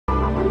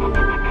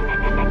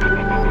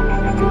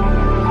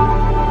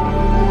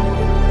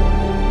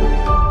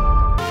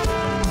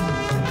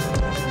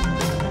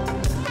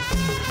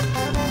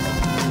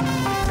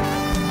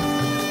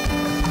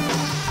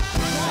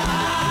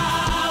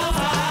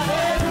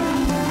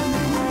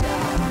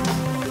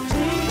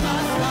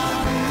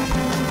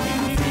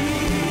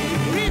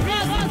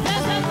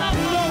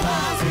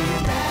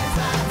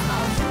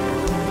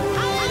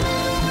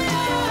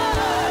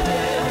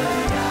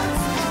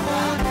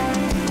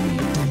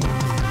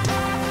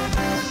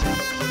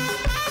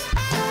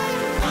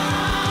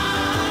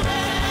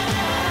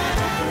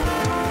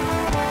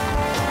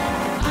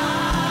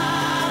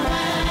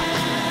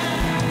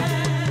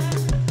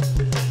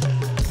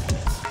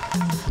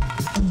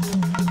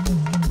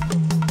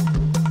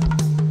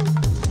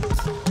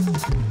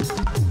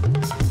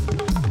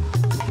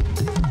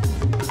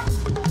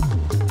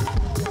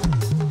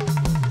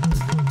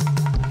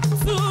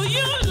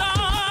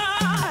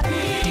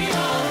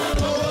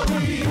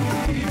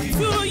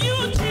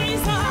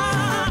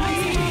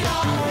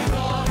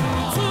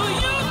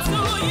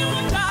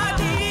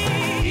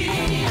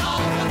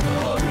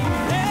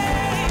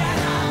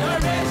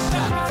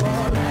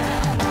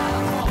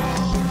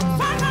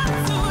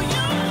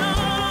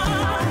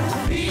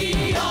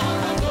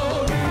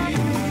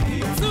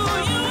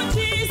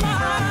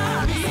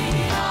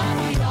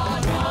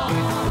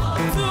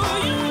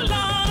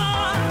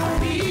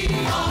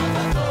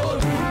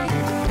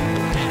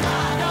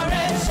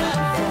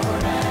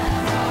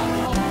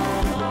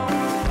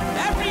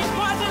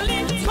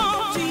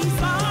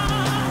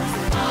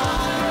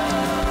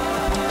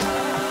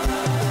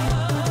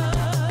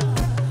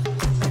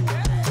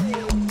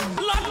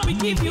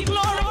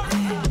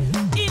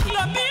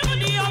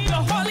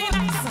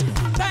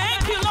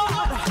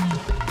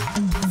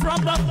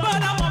From the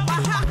bottom of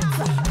our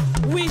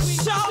hearts, we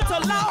shout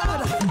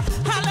aloud,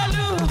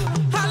 hallelujah,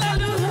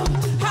 hallelujah,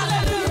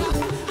 hallelujah,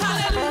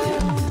 hallelujah,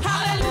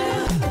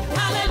 hallelujah,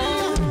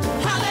 hallelujah,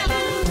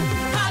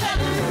 hallelujah,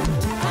 hallelujah,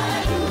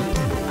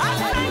 hallelujah. I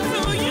sing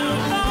to you,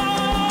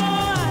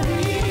 Lord,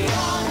 be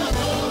all the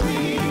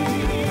glory.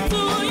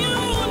 To you,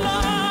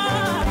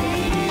 Lord, be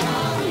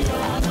all the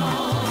honor.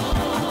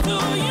 To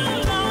you,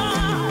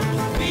 Lord,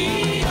 be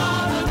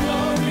all the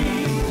glory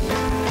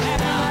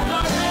and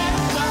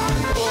adoration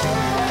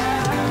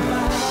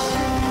forever.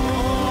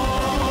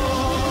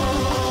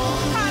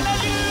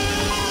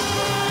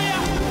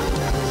 Hallelujah.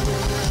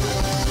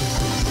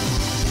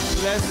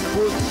 Let's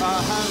put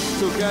our hands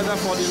together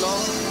for the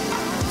Lord.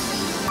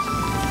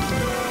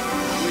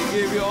 We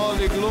give you all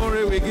the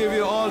glory. We give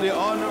you all the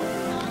honor.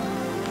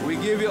 We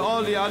give you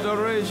all the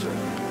adoration.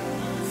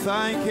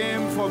 Thank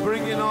Him for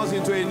bringing us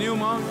into a new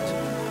month.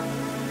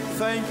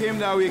 Thank Him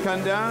that we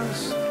can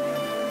dance.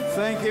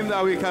 Thank Him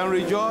that we can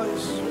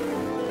rejoice.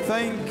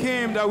 Thank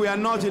Him that we are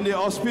not in the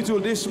hospital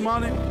this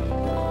morning.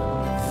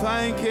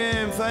 Thank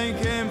Him, thank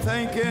Him,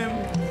 thank Him.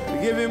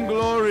 Give Him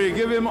glory,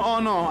 give Him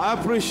honor.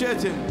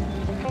 Appreciate Him.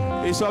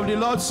 It's of the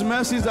Lord's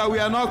mercies that we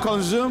are not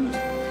consumed,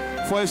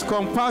 for His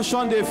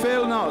compassion they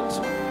fail not.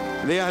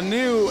 They are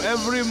new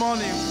every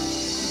morning.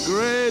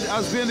 Great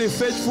has been the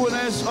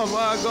faithfulness of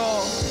our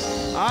God.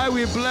 I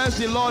will bless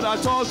the Lord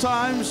at all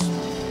times.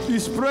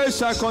 His praise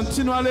shall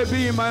continually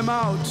be in my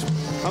mouth,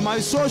 and my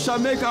soul shall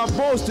make a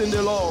boast in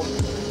the Lord.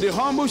 The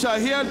humble shall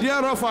hear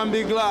thereof and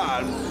be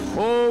glad.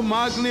 Oh,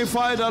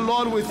 magnify the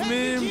Lord with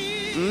me.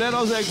 Let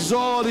us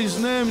exalt His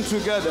name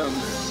together.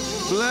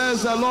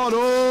 Bless the Lord,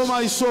 oh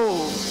my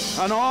soul,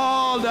 and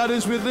all that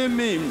is within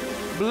me.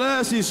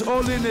 Bless His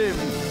holy name.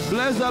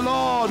 Bless the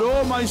Lord,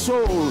 oh my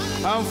soul,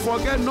 and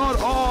forget not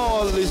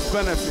all His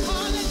benefits.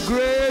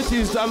 Great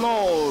is the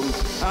Lord,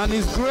 and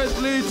is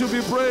greatly to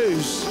be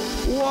praised.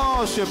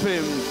 Worship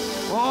Him,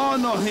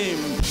 honor Him,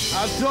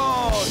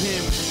 adore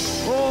Him.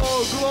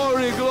 Oh,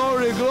 glory,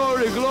 glory,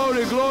 glory,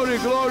 glory, glory,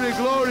 glory,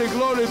 glory,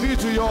 glory be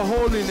to your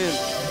holy name.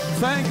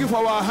 Thank you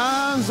for our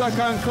hands that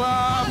can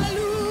clap.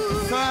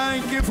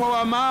 Thank you for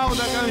our mouth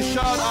that can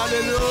shout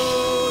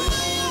hallelujah.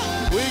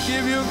 We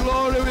give you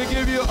glory, we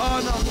give you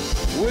honor.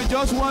 We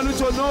just want you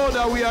to know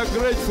that we are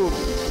grateful.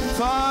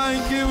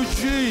 Thank you,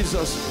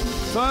 Jesus.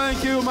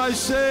 Thank you, my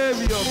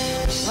Savior.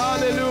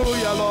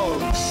 Hallelujah,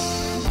 Lord.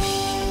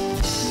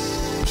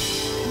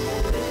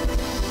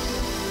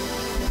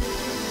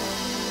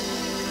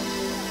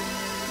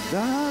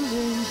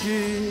 Darling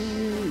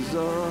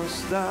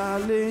Jesus,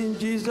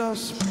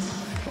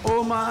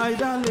 oh my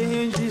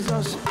darling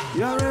Jesus,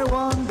 you're a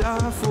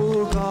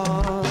wonderful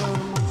God.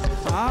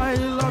 I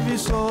love you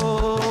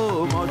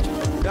so much,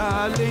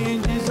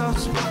 darling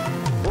Jesus,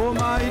 oh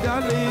my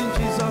darling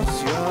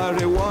Jesus,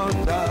 you're a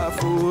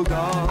wonderful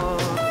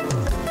God.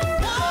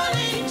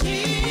 Darling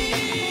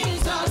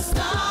Jesus,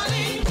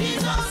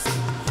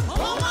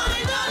 oh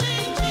my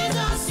darling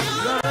Jesus,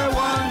 You're a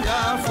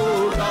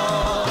wonderful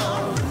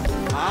God.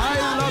 I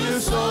love you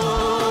so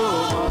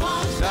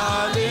much,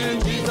 darling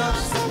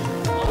Jesus.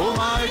 Oh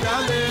my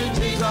darling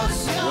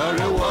Jesus,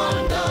 you're a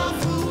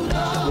wonderful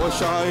God. What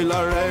shall I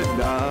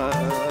render?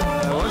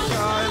 What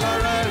shall I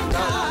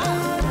render?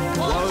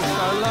 What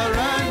shall I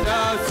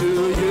render to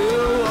you,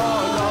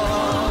 oh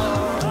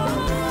Lord?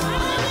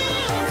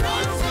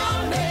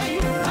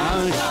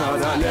 And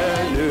shout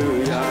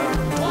hallelujah.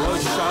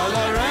 What shall I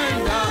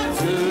render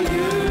to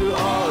you,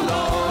 oh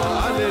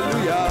Lord?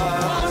 Hallelujah.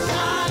 What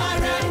shall I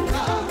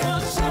render?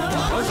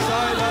 What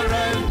shall I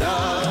render?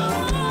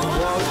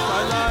 What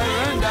shall I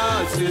render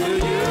to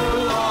you,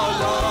 oh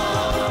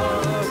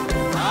Lord?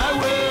 I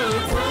will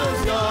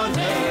praise your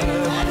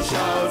name and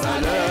shout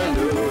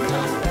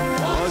hallelujah.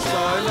 What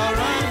shall I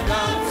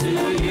render to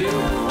you,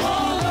 oh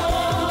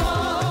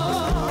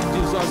Lord?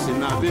 Jesus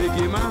in a big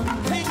man.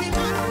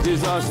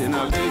 Jesus in a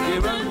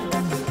big man.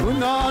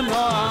 No,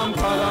 I'm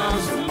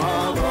calling some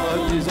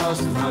more. Jesus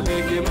in a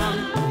big man.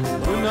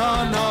 No,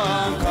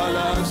 I'm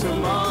calling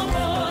some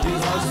more.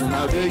 Jesus in a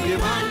big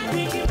man.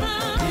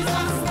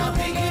 Jesus in a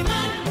big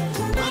man.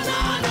 No,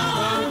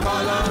 I'm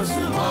calling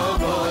some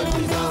more.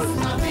 Jesus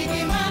in a big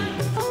man.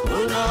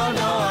 No,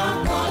 I'm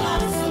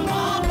calling some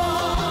more.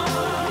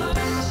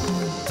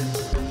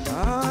 I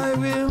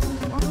will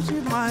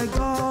worship my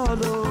God.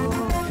 Oh.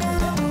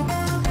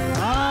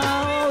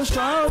 I'll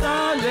shout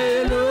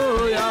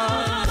hallelujah.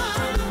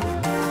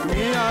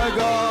 Me, I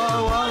go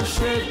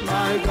worship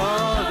my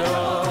God. Oh.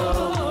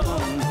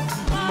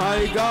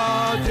 My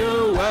God,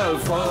 do well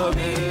for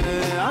me.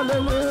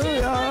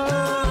 Hallelujah.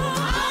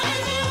 I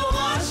will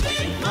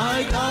worship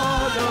my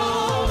God. Oh.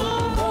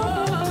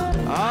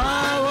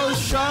 I will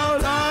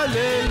shout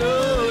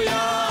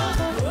hallelujah.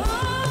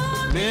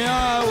 Me, I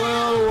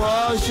will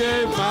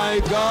worship my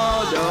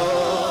God. Oh.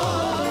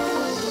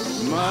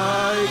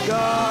 My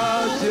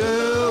God, do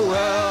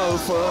well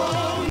for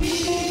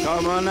me.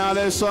 Come on now,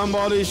 let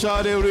somebody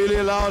shout it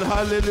really loud.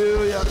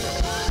 Hallelujah.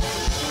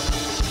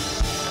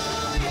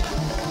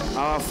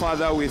 Our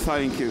Father, we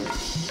thank you.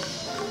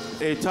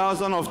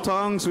 1,000 of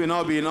tongues will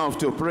not be enough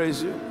to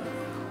praise you.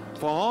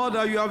 For all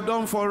that you have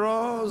done for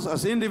us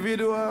as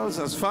individuals,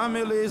 as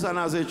families, and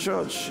as a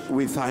church,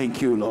 we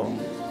thank you, Lord.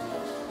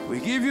 We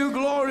give you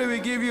glory, we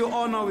give you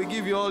honor, we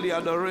give you all the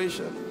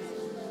adoration.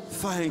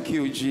 Thank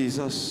you,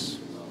 Jesus.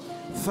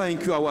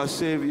 Thank you, our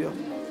Savior,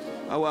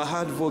 our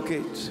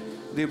advocate,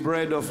 the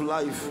bread of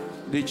life,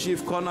 the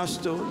chief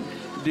cornerstone,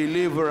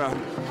 deliverer,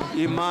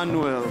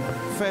 Emmanuel,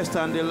 first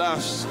and the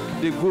last,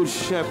 the good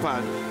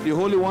shepherd, the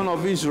Holy One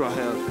of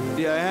Israel,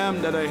 the I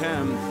am that I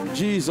am,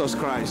 Jesus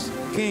Christ,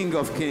 King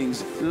of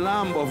kings,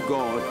 Lamb of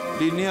God,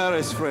 the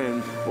nearest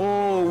friend.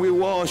 Oh, we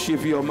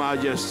worship your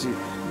majesty.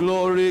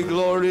 Glory,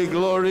 glory,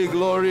 glory,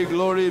 glory,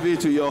 glory be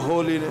to your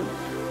holy name.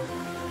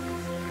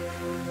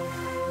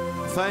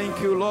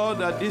 Thank you, Lord,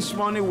 that this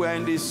morning we're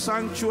in the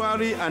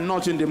sanctuary and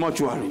not in the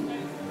mortuary.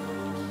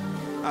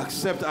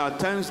 Accept our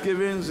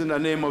thanksgivings in the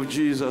name of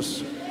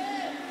Jesus.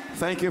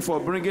 Thank you for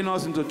bringing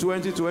us into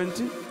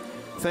 2020.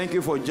 Thank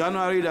you for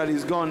January that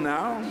is gone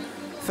now.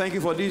 Thank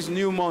you for this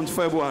new month,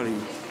 February.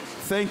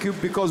 Thank you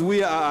because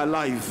we are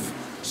alive.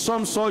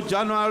 Some saw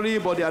January,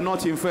 but they are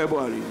not in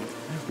February.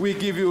 We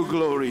give you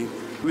glory.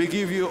 We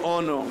give you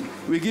honor.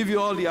 We give you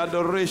all the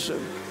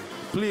adoration.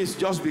 Please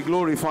just be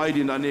glorified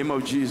in the name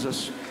of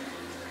Jesus.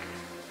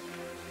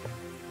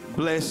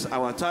 Bless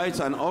our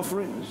tithes and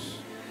offerings.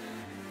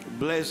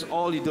 Bless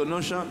all the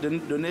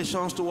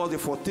donations towards the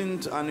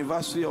 14th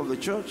anniversary of the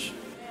church.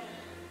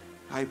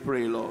 I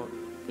pray, Lord,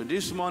 that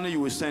this morning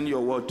you will send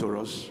your word to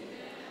us.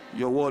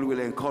 Your word will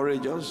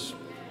encourage us.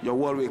 Your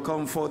word will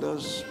comfort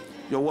us.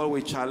 Your word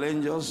will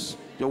challenge us.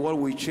 Your word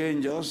will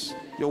change us.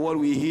 Your word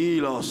will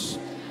heal us.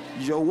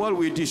 Your word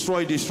will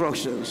destroy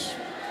destructions.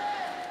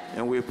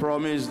 And we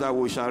promise that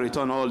we shall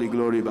return all the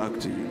glory back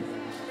to you.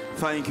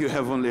 Thank you,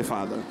 Heavenly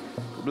Father.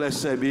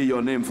 Blessed be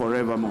your name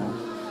forevermore.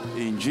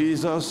 In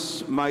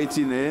Jesus'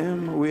 mighty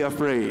name we are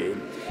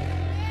praying.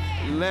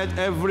 Let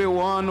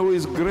everyone who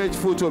is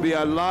grateful to be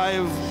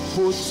alive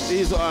put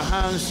his or her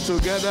hands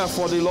together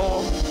for the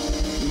Lord.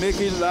 Make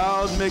it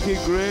loud, make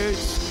it great.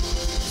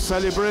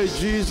 Celebrate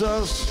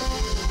Jesus.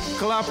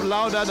 Clap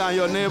louder than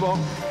your neighbor.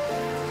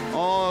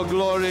 Oh,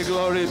 glory,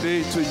 glory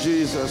be to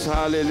Jesus.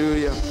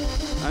 Hallelujah.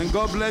 And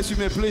God bless you.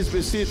 May please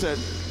be seated.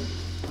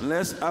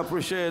 Let's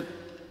appreciate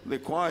the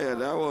choir.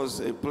 That was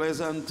a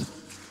pleasant,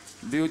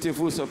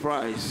 beautiful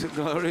surprise.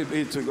 Glory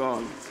be to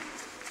God.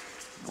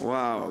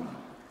 Wow.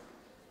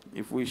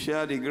 If we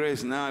share the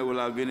grace now, it will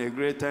have been a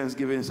great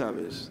Thanksgiving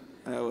service.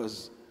 That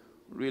was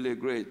really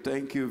great.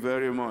 Thank you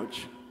very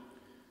much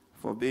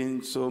for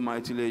being so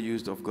mightily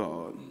used of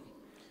God.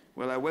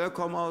 Well, I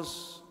welcome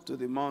us to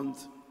the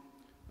month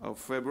of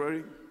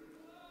February.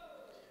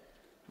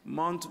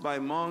 Month by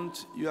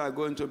month, you are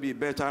going to be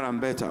better and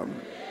better.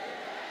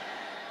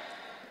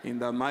 In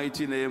the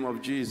mighty name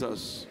of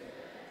Jesus.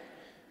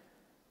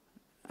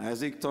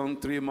 Isaac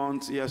turned 3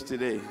 months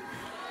yesterday.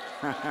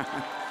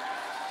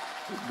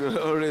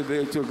 Glory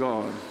be to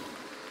God.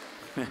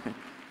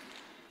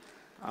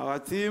 Our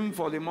theme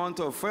for the month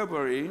of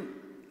February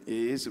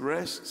is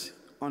rest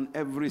on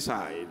every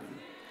side.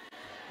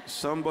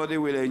 Somebody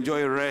will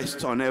enjoy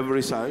rest on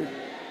every side.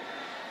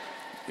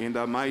 In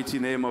the mighty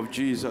name of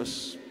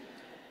Jesus.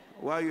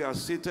 While you are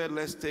seated,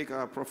 let's take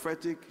our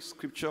prophetic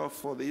scripture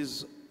for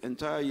this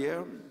entire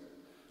year.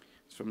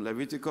 It's from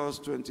Leviticus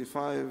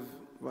 25,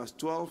 verse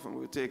 12, and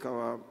we'll take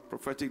our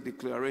prophetic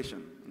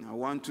declaration. Now,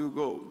 1, 2,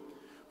 go.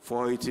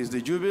 For it is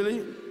the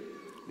Jubilee,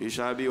 it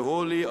shall be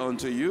holy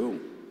unto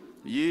you.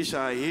 Ye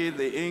shall eat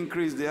the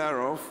increase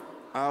thereof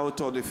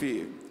out of the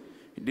field.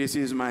 This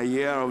is my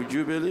year of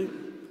Jubilee.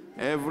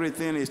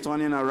 Everything is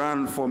turning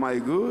around for my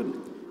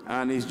good,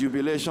 and it's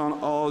jubilation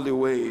all the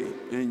way.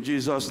 In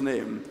Jesus'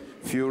 name.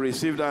 If you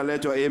receive that,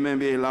 let your amen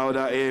be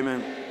louder.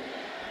 Amen.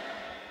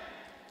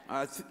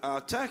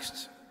 Our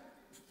text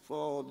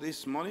for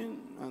this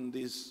morning and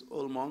this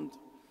whole month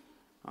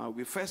will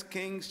be 1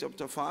 Kings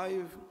chapter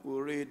 5.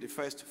 We'll read the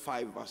first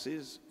 5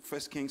 verses.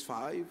 1 Kings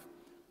 5,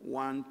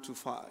 1 to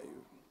 5.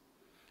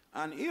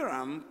 And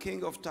Hiram,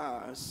 king of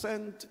Tyre,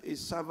 sent his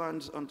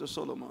servants unto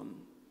Solomon,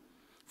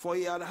 for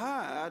he had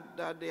heard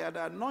that they had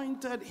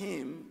anointed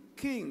him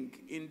king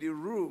in the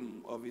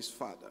room of his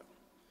father.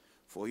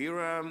 For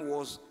Hiram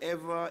was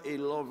ever a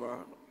lover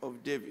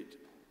of David.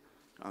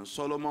 And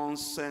Solomon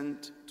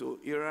sent to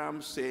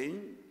Hiram,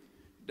 saying,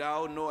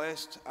 Thou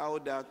knowest how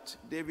that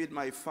David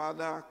my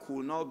father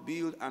could not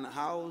build an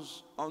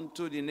house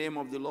unto the name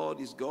of the Lord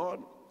his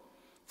God,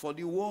 for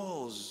the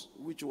walls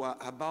which were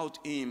about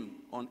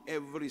him on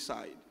every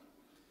side,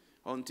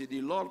 until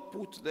the Lord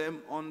put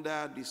them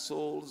under the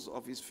soles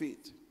of his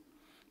feet.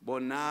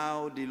 But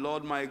now the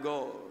Lord my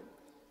God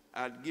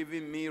had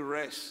given me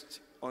rest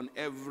on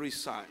every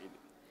side,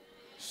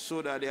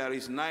 so that there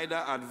is neither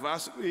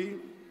adversary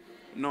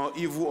nor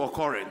evil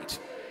occurrent.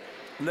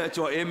 Let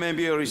your amen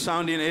be a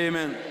resounding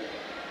amen.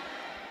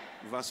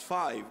 Verse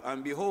 5,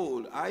 and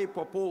behold, I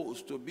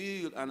propose to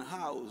build an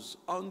house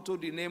unto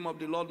the name of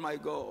the Lord my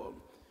God,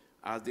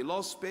 as the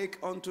Lord spake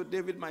unto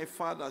David my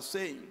father,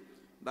 saying,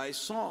 Thy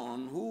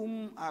son,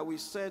 whom I will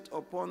set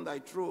upon thy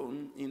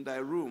throne in thy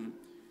room,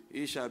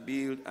 he shall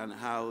build an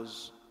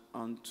house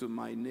unto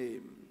my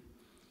name.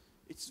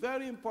 It's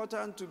very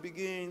important to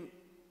begin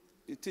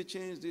the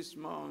teachings this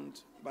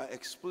month by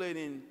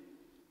explaining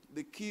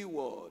the key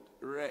word,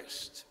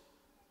 rest.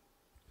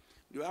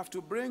 You have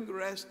to bring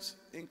rest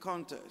in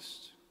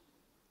context.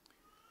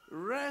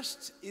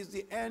 Rest is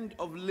the end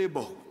of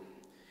labor.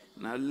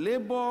 Now,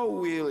 labor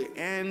will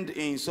end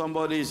in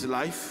somebody's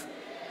life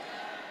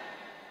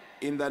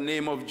in the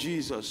name of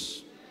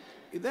Jesus.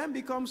 It then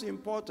becomes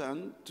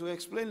important to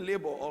explain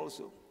labor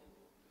also.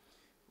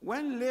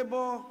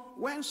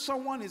 When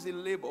someone is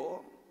in labor,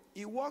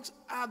 he works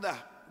harder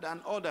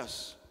than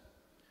others,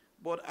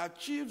 but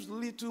achieves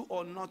little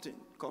or nothing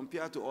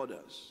compared to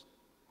others.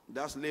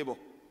 That's labor.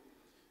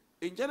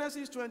 In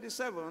Genesis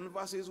 27,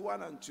 verses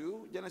 1 and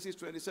 2, Genesis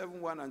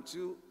 27, 1 and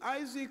 2,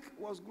 Isaac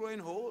was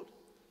growing old,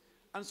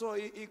 and so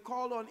he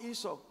called on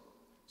Esau.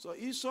 So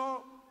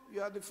Esau,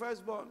 you are the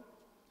firstborn.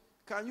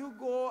 Can you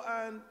go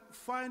and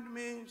find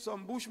me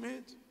some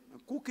bushmeat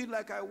and cook it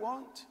like I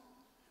want,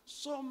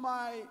 so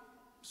my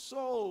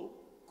soul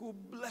could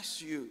bless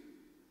you?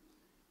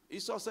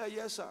 Esau said,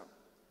 yes, sir.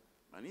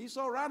 And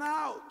Esau ran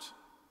out,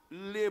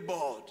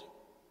 labored.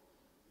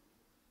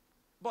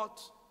 But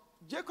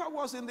Jacob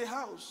was in the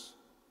house,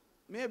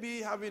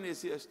 maybe having a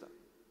siesta.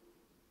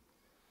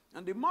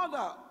 And the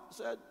mother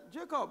said,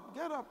 Jacob,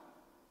 get up.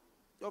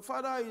 Your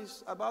father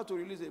is about to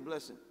release a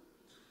blessing.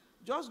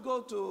 Just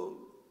go to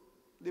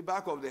the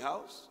back of the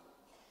house,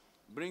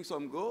 bring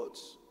some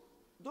goats.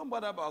 Don't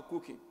bother about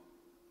cooking.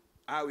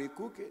 I will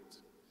cook it.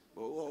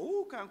 But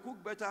who can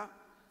cook better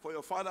for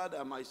your father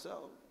than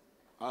myself?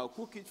 I'll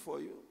cook it for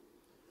you.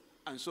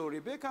 And so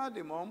Rebekah,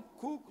 the mom,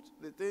 cooked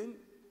the thing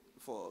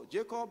for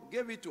Jacob,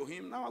 gave it to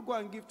him. Now I'll go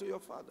and give to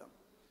your father.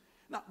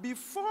 Now,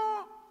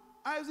 before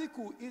Isaac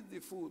could eat the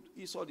food,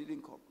 Esau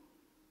didn't come.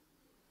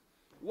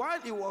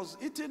 While he was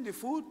eating the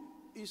food,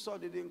 Esau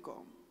didn't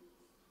come.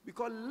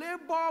 Because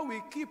labor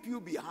will keep you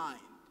behind.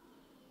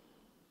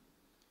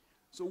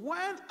 So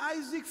when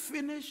Isaac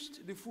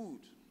finished the food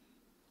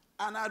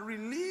and had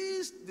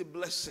released the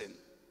blessing,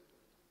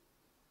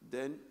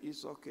 then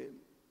Esau came.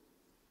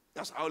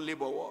 That's how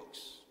labor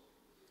works.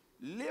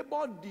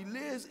 Labor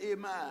delays a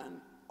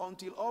man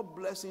until all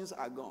blessings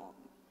are gone.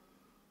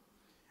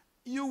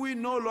 You will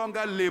no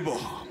longer labor.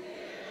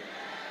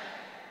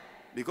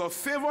 Because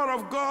favor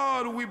of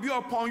God will be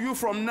upon you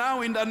from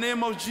now in the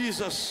name of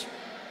Jesus.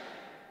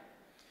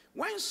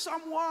 When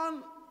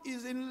someone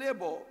is in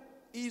labor,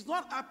 he is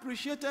not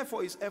appreciated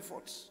for his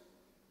efforts.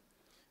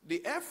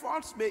 The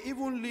efforts may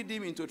even lead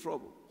him into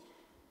trouble.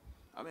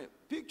 I mean,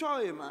 picture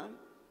a man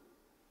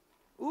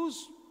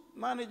whose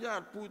manager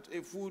had put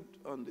a food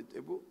on the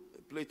table,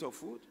 a plate of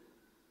food,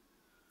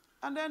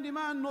 and then the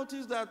man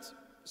noticed that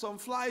some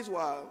flies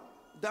were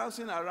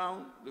dancing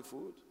around the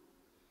food,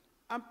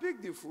 and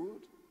picked the food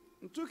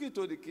and took it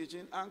to the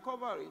kitchen and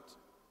covered it.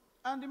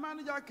 And the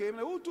manager came,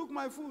 and who took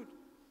my food?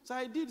 So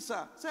I did,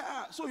 sir. Say,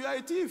 so you are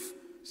a thief?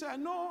 Say,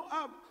 no,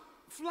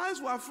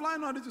 flies were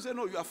flying on it. You say,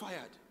 no, you are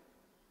fired.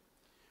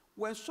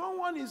 When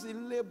someone is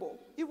in labor,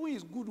 even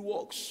his good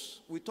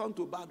works will turn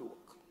to bad work.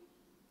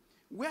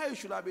 Where he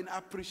should have been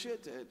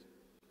appreciated,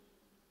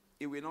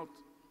 he will not.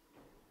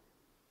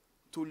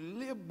 To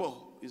labor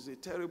is a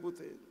terrible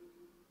thing.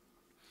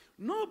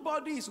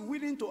 Nobody is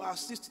willing to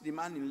assist the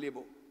man in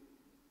labor.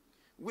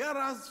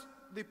 Whereas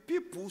the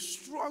people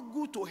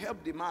struggle to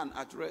help the man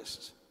at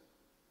rest.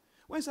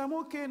 When he says, I'm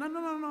okay,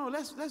 no,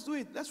 let's do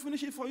it. Let's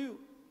finish it for you.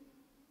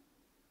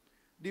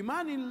 The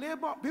man in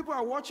labor, people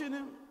are watching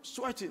him,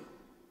 sweating.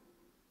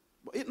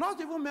 But not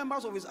even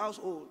members of his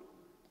household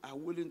are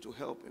willing to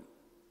help him.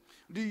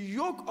 The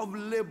yoke of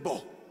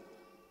labor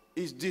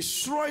is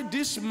destroyed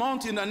this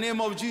month in the name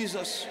of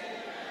Jesus.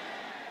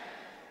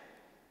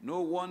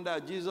 No wonder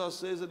Jesus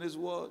says in his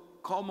word,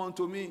 come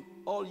unto me,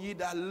 all ye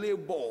that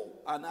labor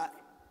and are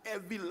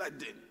heavy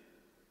laden.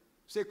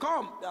 Say,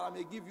 come, that I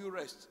may give you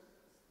rest.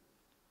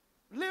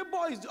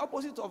 Labor is the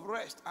opposite of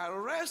rest,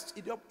 and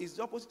rest is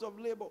the opposite of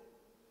labor.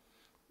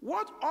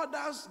 What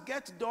others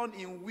get done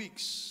in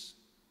weeks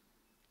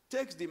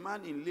takes the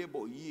man in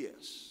labor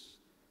years.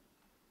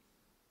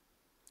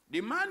 The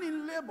man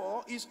in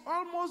labor is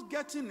almost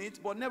getting it,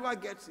 but never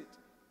gets it.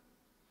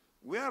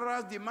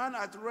 Whereas the man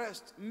at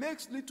rest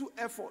makes little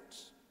effort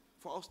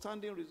for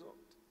outstanding result.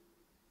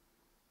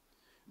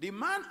 The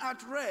man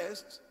at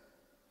rest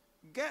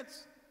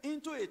gets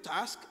into a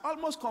task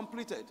almost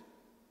completed,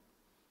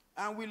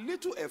 and with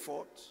little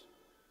effort,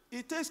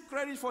 he takes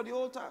credit for the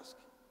whole task.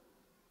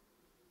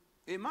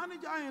 A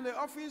manager in the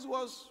office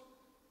was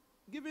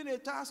given a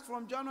task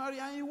from January,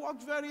 and he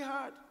worked very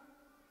hard.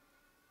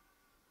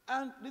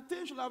 And the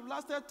thing should have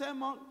lasted 10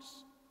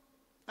 months.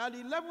 At the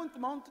 11th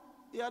month,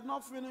 he had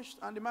not finished,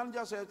 and the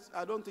manager said,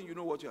 I don't think you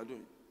know what you are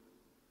doing.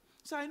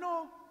 He said, I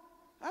know.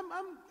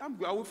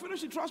 I will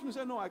finish it, trust me. He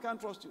said, no, I can't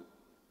trust you.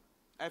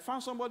 I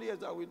found somebody else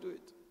that will do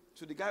it.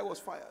 So the guy was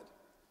fired.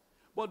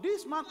 But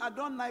this man had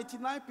done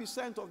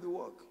 99% of the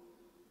work.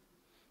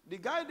 The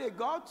guy they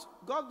got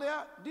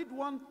there, did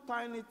one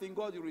tiny thing,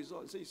 got the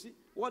result. So you see,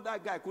 what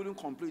that guy couldn't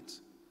complete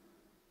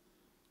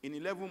in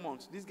 11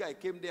 months, this guy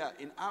came there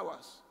in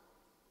hours.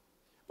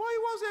 But it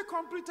was a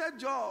completed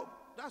job.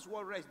 That's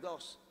what rest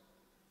does.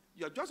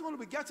 You're just going to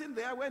be getting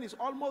there when it's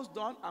almost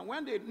done, and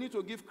when they need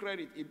to give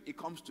credit, it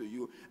comes to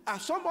you.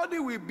 And somebody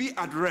will be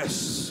at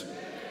rest.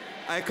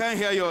 I can't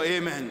hear your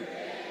amen.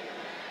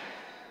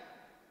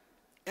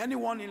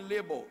 Anyone in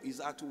labor is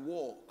at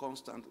war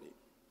constantly.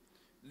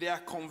 They are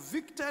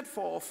convicted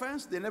for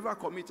offense they never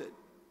committed.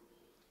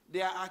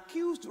 They are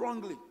accused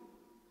wrongly.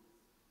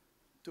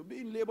 To be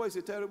in labor is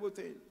a terrible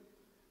thing.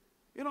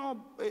 You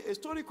know, a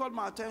story caught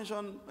my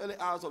attention early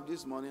hours of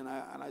this morning,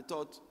 and I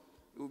thought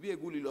it would be a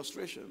good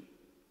illustration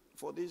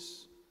for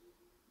this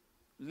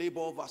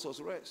labor versus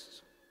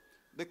rest.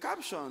 The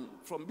caption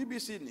from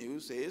BBC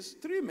News says,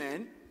 3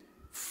 men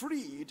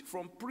freed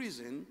from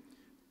prison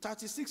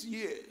 36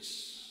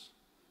 years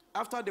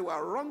after they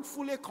were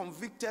wrongfully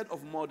convicted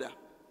of murder.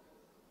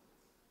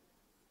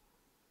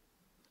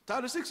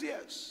 36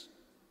 years.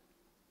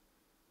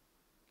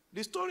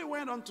 The story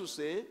went on to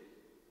say,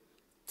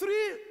 3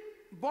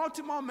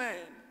 Baltimore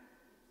men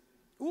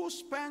who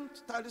spent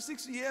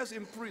 36 years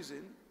in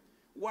prison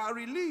were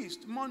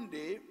released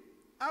Monday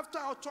after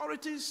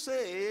authorities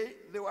say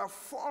they were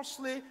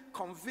falsely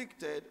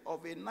convicted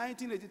of a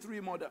 1983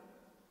 murder.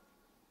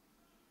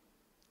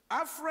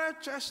 Alfred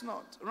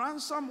Chestnut,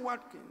 Ransom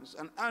Watkins,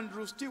 and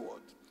Andrew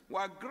Stewart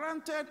were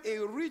granted a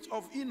writ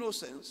of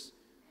innocence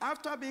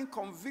after being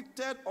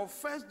convicted of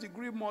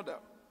first-degree murder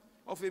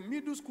of a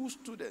middle school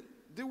student,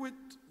 DeWitt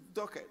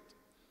Duckett.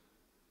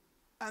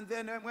 And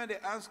then when they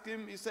asked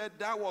him, he said,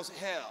 that was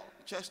hell,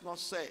 Chestnut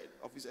said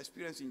of his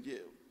experience in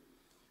jail.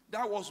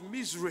 That was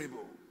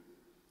miserable.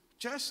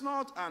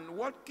 Chestnut and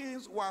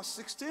Watkins were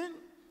 16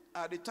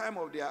 at the time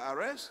of their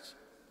arrest,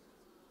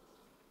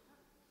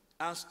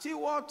 and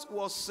Stewart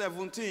was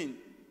 17.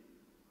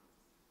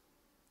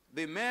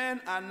 The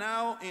men are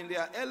now in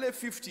their early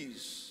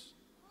 50s,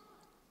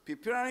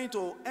 preparing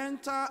to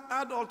enter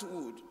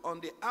adulthood on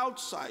the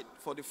outside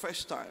for the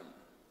first time.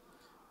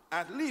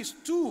 At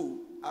least 2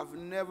 have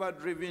never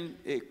driven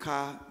a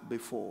car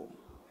before.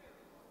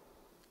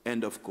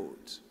 End of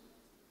quote.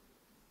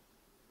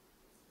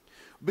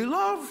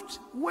 Beloved,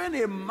 when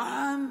a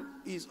man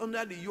is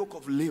under the yoke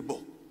of labor,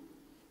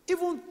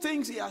 even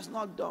things he has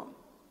not done,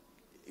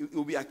 he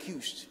will be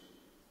accused.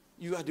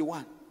 You are the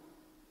one.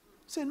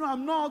 Say, no,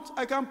 I'm not.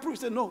 I can prove.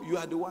 Say, no, you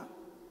are the one.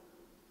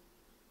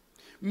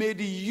 May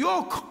the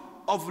yoke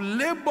of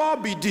labor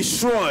be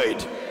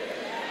destroyed.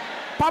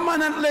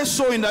 Permanently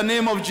so in the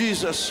name of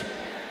Jesus.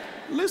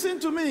 Listen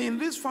to me. In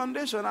this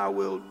foundation, I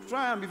will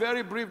try and be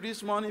very brief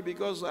this morning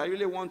because I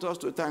really want us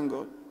to thank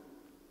God.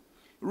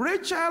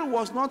 Rachel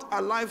was not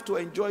alive to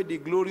enjoy the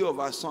glory of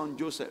her son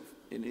Joseph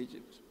in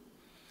Egypt.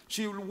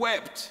 She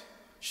wept,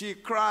 she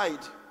cried,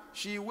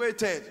 she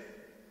waited,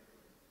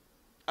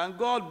 and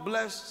God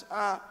blessed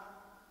her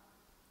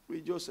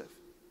with Joseph.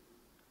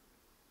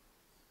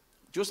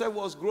 Joseph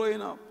was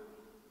growing up,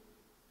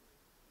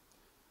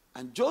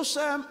 and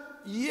Joseph,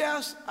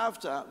 years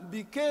after,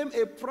 became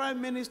a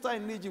prime minister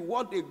in Egypt.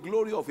 What a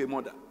glory of a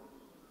mother.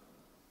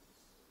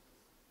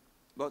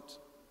 But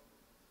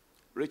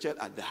Rachel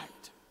had died.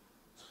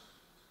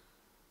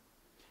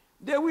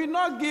 They will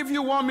not give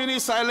you 1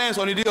 minute silence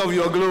on the day of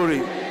your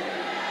glory.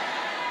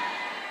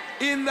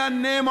 In the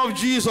name of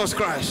Jesus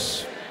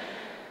Christ.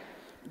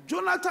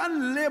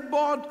 Jonathan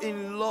labored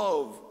in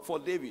love for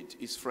David,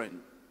 his friend,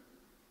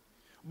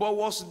 but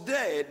was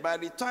dead by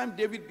the time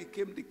David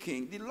became the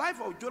king. The life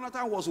of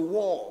Jonathan was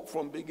war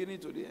from beginning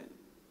to the end.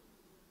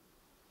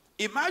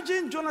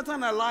 Imagine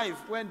Jonathan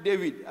alive when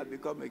David had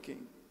become a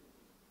king.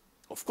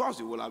 Of course,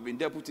 he would have been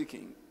deputy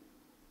king.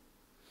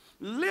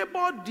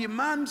 Labor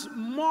demands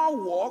more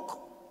work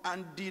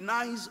and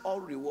denies all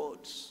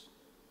rewards.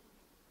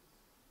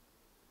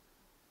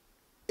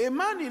 A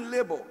man in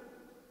labor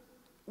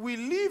will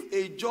leave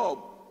a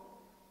job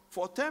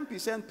for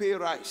 10% pay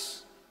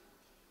rise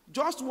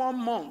just 1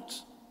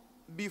 month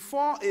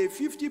before a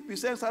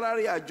 50%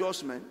 salary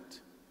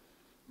adjustment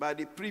by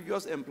the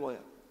previous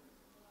employer,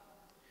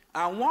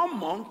 and 1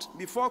 month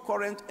before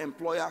current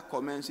employer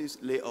commences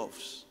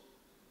layoffs.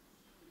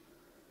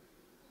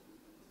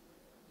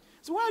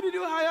 So why did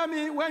you hire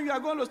me when you are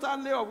going to start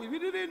layoff? We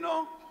didn't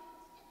know.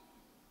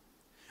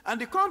 And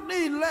the company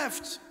he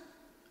left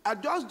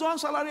had just done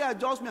salary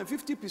adjustment,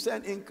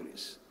 50%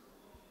 increase.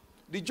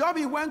 The job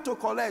he went to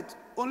collect,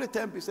 only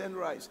 10%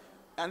 rise.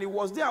 And he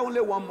was there only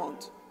 1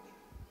 month.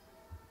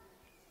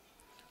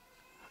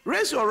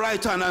 Raise your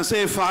right hand and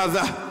say,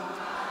 Father,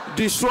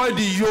 destroy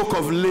the yoke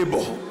of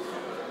labor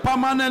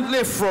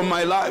permanently from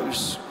my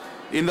lives.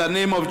 In the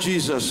name of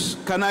Jesus.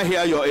 Can I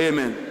hear your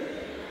amen?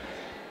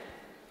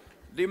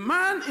 The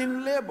man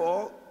in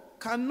labor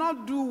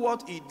cannot do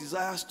what he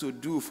desires to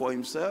do for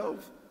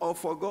himself or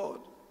for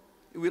God.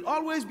 It will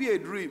always be a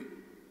dream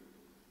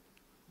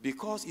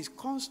because he's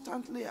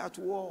constantly at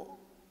war.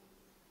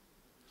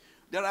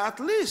 There are at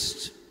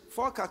least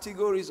 4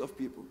 categories of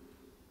people.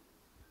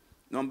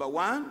 Number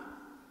 1,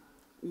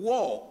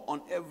 war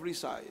on every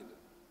side.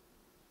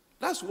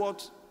 That's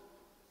what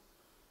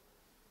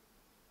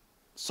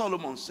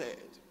Solomon said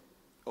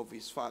of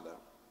his father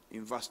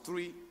in verse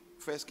 3,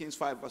 1 Kings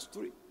 5 verse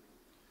 3.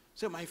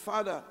 Say, my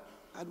father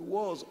had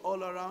wars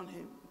all around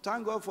him.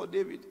 Thank God for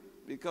David,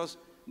 because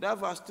that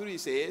verse 3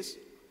 says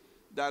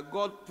that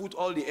God put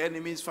all the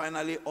enemies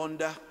finally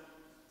under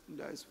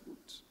his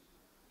foot.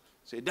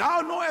 Say,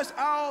 thou knowest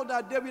how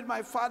that David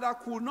my father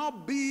could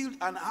not build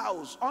an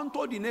house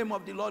unto the name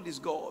of the Lord his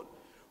God,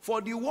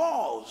 for the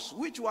walls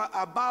which were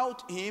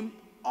about him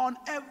on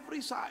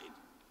every side,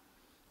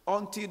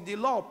 until the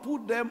Lord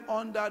put them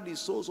under the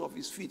soles of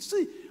his feet.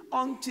 See,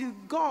 until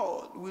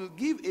God will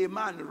give a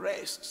man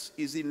rest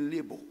is in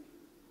labor.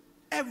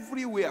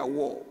 Everywhere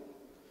war.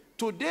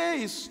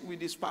 Today is with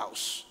the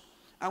spouse,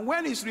 and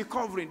when he's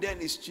recovering, then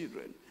his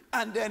children,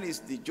 and then it's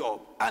the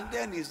job, and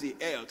then it's the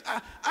health.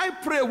 I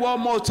pray one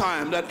more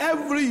time that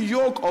every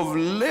yoke of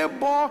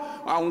labor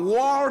and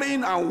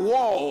warring and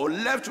war,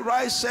 left,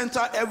 right,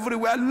 center,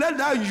 everywhere, let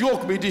that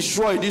yoke be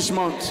destroyed this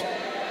month.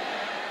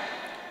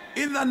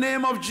 In the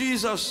name of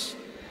Jesus.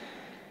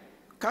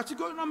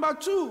 Category number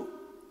 2,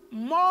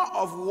 more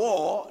of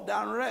war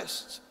than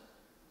rest.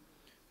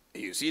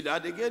 You see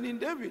that again in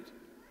David.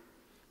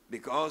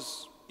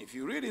 Because if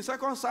you read in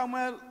 2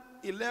 Samuel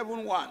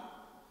 11:1,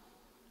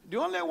 the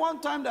only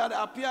one time that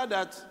appeared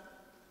that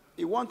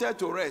he wanted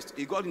to rest,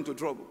 he got into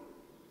trouble.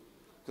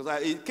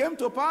 Because it came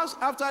to pass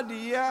after the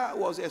year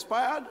was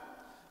expired,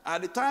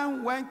 at the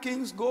time when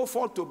kings go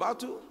forth to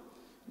battle,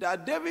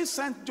 that David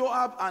sent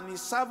Joab and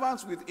his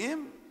servants with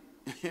him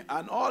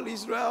and all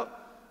Israel,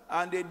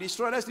 and they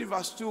destroyed, let's read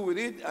verse 2 with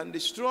it, and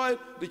destroyed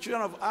the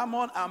children of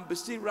Ammon and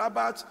besieged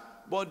Rabbah.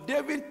 But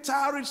David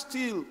tarried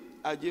still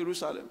at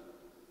Jerusalem.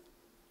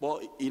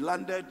 But he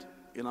landed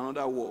in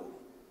another war,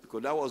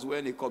 because that was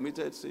when he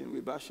committed sin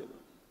with Bathsheba.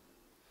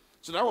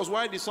 So that was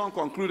why the song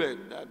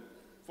concluded that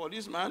for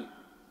this man,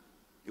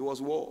 it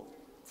was war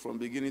from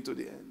beginning to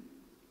the end.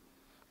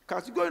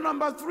 Category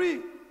number 3,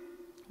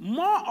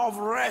 more of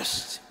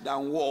rest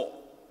than war.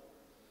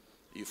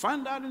 You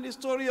find that in the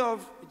story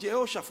of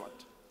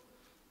Jehoshaphat.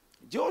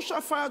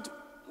 Jehoshaphat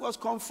was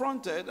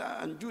confronted,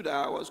 and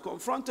Judah was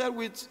confronted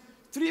with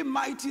 3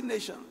 mighty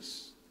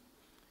nations.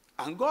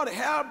 And God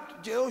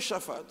helped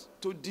Jehoshaphat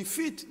to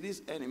defeat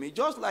this enemy,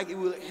 just like he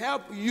will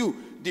help you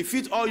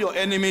defeat all your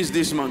enemies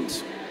this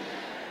month.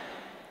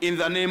 In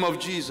the name of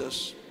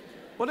Jesus.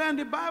 But then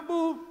the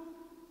Bible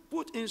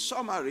put in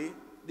summary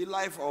the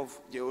life of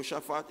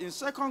Jehoshaphat in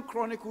 2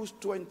 Chronicles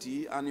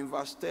 20 and in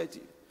verse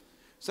 30.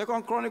 2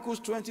 Chronicles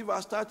 20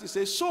 verse 30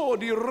 says, so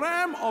the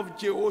realm of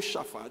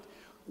Jehoshaphat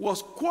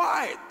was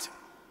quiet,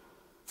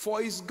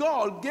 for his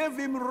God gave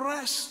him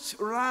rest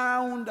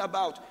round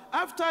about.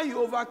 After he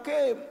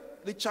overcame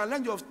the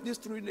challenge of these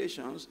 3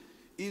 nations,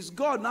 his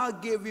God now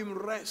gave him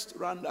rest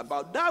round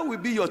about. That will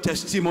be your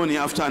testimony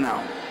after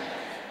now.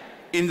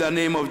 In the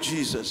name of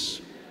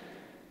Jesus.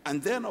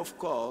 And then, of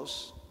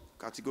course,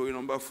 category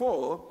number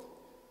 4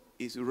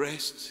 is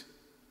rest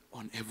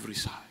on every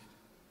side.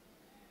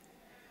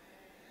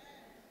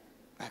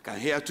 I can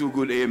hear 2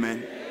 good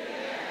amen.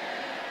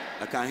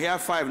 I can hear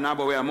 5 now,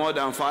 but we are more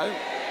than 5.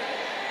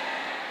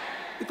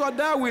 Because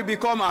that will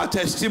become our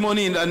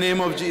testimony in the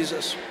name of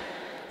Jesus.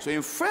 So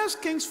in 1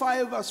 Kings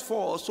 5 verse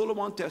 4,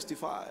 Solomon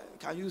testified.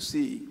 Can you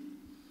see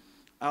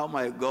how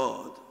my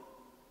God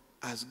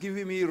has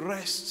given me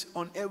rest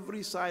on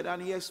every side?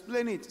 And he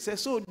explained it. He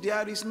says, so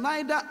there is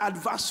neither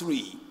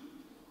adversary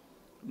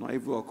nor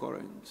evil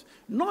occurrence.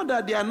 Not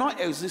that they are not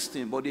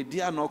existing, but they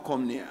dare not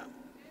come near.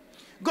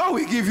 God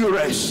will give you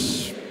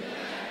rest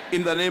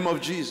in the name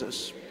of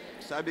Jesus.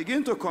 So I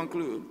begin to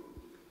conclude.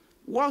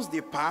 What's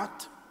the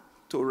path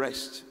to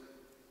rest?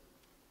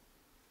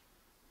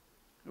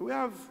 We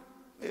have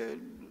a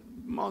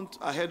month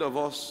ahead of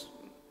us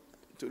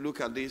to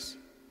look at this.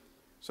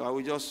 So I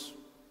will just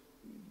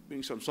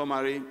bring some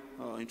summary,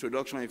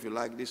 introduction if you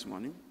like this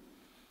morning.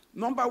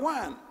 Number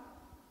 1,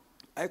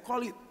 I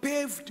call it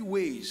paved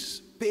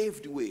ways.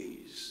 Paved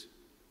ways.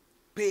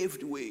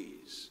 Paved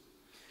ways.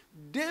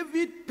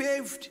 David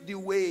paved the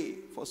way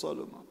for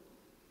Solomon.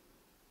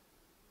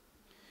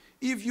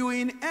 If you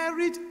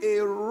inherit a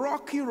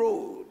rocky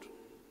road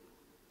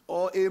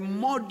or a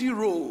muddy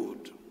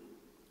road,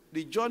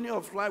 the journey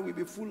of life will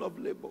be full of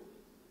labor.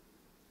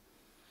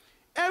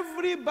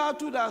 Every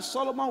battle that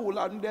Solomon would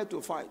have needed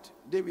to fight,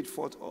 David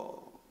fought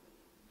all.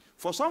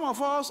 For some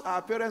of us,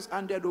 our parents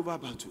handed over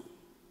battle,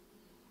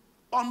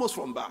 almost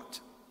from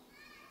birth.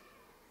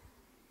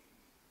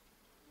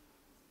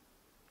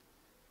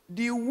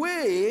 The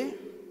way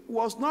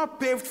was not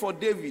paved for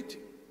David,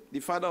 the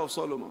father of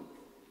Solomon.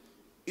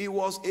 It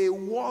was a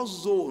war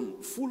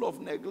zone full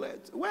of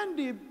neglect. When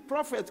the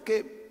prophet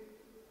came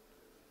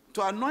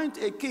to anoint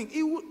a king,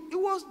 it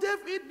was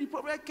David the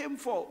prophet came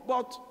for.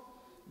 But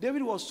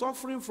David was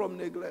suffering from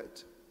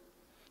neglect.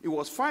 He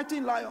was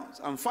fighting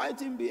lions and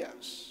fighting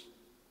bears.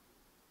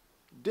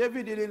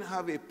 David didn't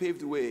have a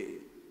paved way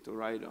to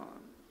ride on.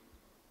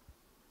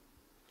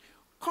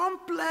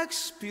 Complex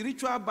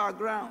spiritual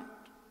background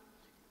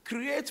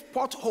creates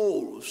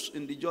potholes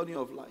in the journey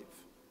of life.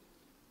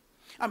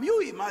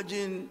 You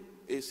imagine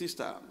a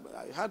sister,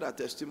 I had a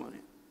testimony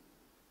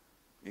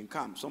in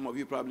camp. Some of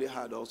you probably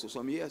had also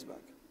some years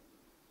back.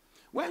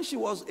 When she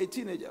was a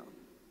teenager,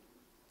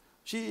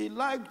 She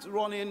liked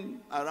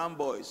running around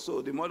boys,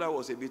 so the mother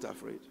was a bit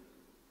afraid.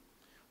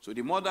 So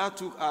the mother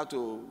took her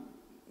to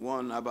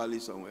one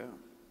herbalist somewhere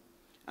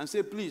and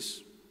said,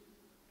 please,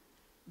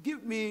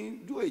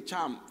 do a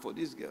charm for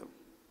this girl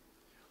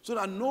so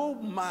that no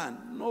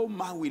man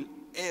will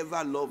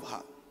ever love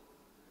her.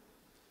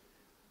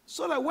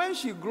 So that when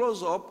she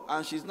grows up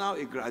and she's now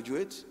a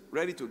graduate,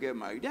 ready to get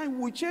married, then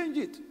we change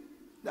it.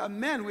 That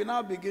men will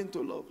now begin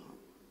to love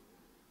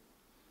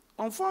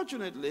her.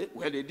 Unfortunately,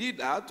 when they did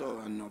that,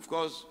 and of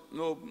course,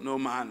 no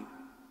man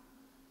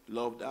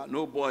loved her,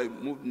 no boy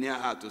moved near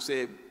her to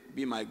say,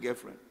 be my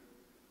girlfriend.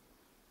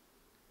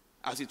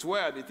 As it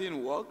were, the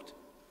thing worked.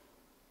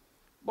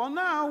 But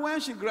now, when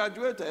she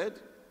graduated,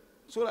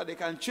 so that they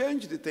can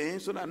change the thing,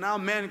 so that now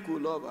men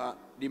could love her,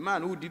 the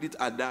man who did it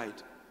had died.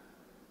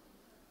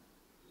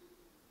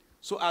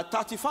 So at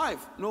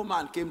 35, no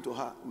man came to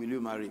her, will you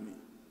marry me?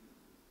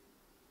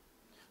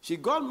 She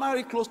got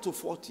married close to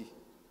 40.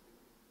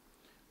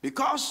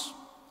 Because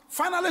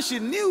finally she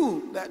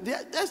knew that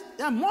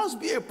there must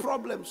be a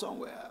problem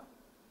somewhere.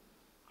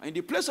 And in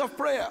the place of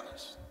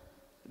prayers,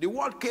 the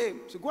word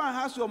came. So go and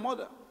ask your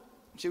mother.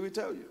 She will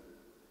tell you.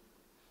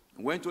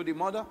 Went to the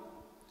mother.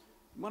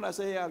 The mother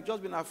said, hey, I've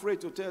just been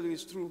afraid to tell you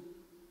it's true.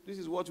 This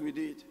is what we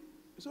did.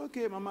 It's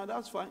okay, Mama,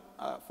 that's fine.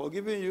 I've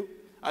forgiven you.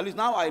 At least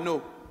now I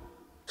know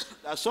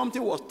that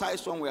something was tied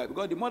somewhere.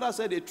 Because the mother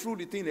said they threw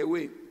the thing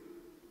away.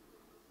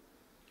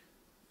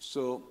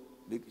 So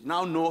they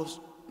now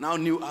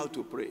knew how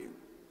to pray.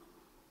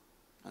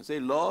 And say,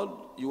 Lord,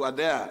 you were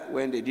there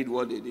when they did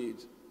what they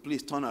did.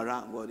 Please turn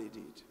around what they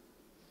did.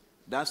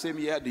 That same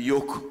year, the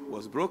yoke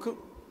was broken.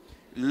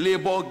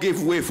 Labor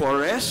gave way for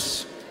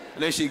rest.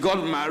 And then she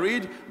got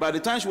married. By the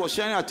time she was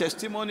sharing her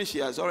testimony, she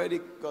has already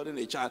gotten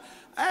a child.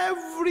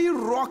 Every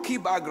rocky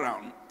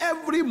background,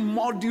 every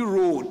muddy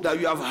road that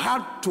you have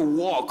had to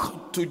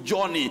walk, to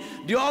journey,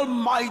 the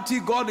Almighty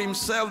God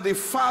himself, the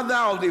Father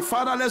of the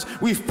fatherless,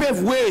 we've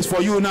paved ways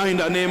for you now in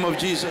the name of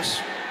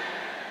Jesus.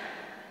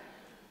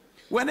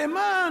 When a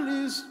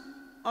man is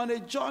on a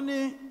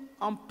journey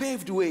on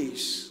paved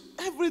ways,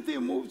 everything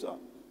moves on.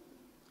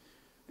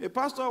 A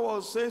pastor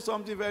was saying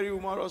something very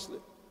humorously,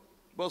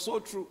 but so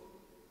true.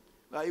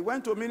 That he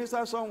went to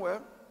minister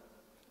somewhere,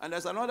 and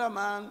there's another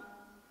man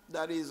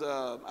that is,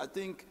 I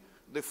think,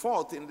 the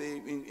fourth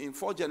in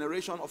fourth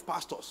generation of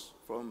pastors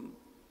from,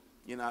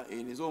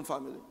 in his own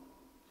family.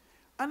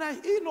 And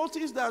he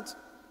noticed that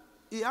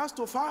he has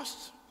to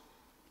fast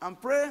and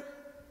pray.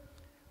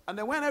 And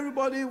then when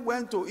everybody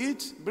went to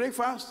eat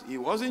breakfast, he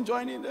wasn't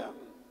joining them.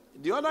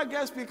 The other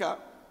guest speaker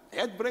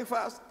ate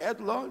breakfast, ate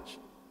lunch.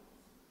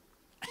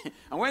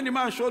 And when the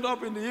man showed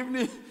up in the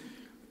evening,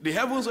 the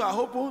heavens were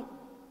open.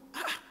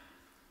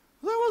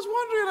 I was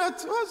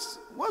wondering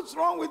what's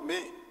wrong with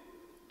me.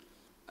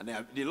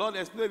 And the Lord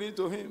explained it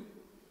to him.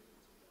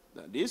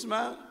 That this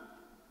man,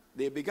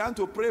 they began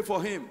to pray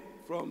for him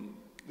from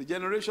the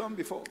generation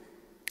before.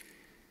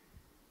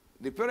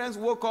 The parents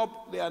woke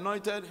up, they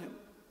anointed him.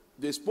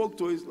 They spoke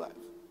to his life.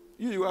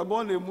 You were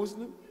born a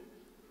Muslim.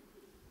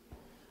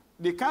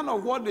 The kind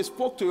of word they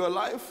spoke to your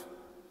life,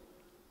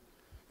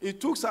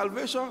 it took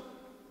salvation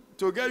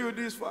to get you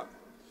this far.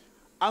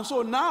 And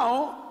so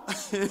now,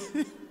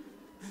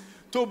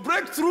 to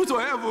break through to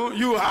heaven,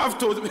 you have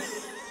to.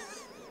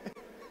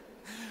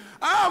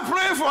 I'll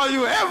pray for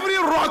you. Every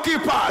rocky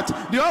part,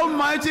 the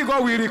Almighty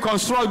God will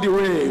reconstruct the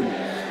way.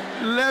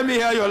 Let me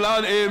hear your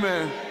loud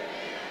amen.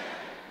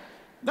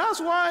 That's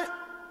why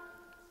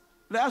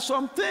there are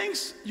some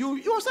things you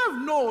yourself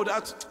know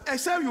that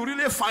except you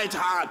really fight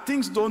hard,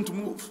 things don't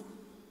move.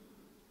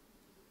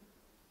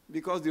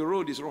 Because the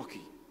road is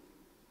rocky.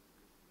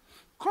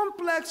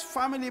 Complex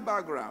family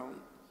background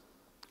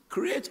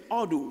creates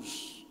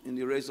hurdles in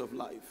the race of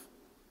life.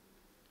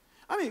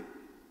 I mean,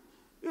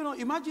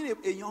 imagine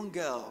a young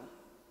girl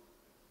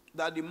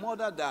that the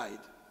mother died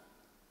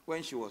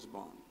when she was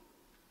born.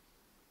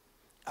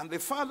 And the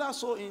father,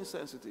 so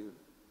insensitive,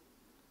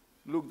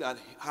 looked at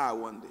her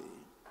one day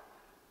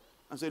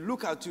and said,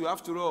 look at you,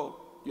 after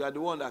all, you are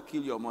the one that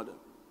killed your mother.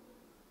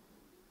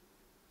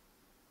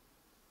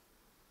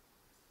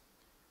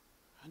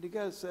 And the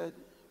girl said,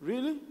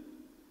 really?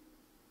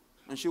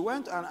 And she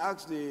went and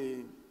asked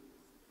the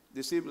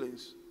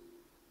siblings.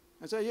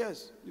 I said,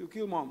 yes, you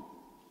kill mom.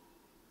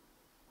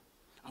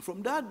 And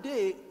from that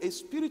day, a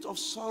spirit of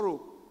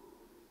sorrow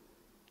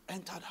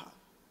entered her.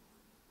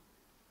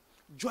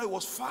 Joy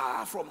was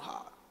far from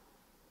her.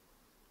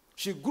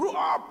 She grew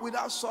up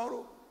without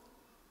sorrow,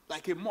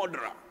 like a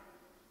murderer.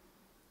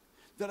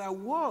 There are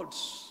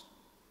words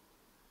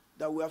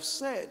that we have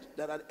said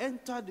that had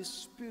entered the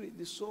spirit,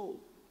 the soul.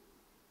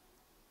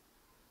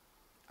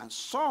 And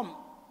some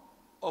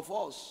of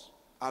us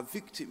are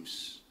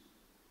victims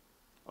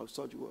of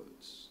such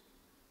words.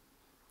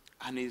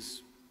 And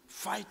is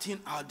fighting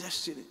our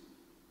destiny.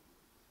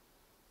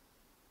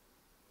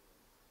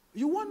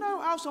 You wonder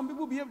how some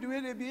people behave the way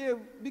they behave.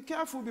 Be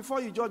careful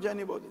before you judge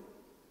anybody.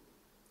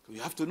 You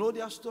have to know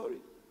their story.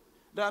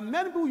 There are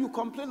many people you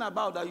complain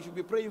about that you should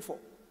be praying for,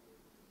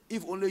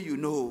 if only you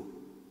know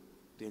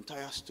the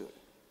entire story.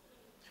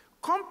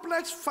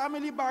 Complex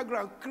family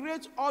background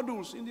creates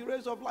hurdles in the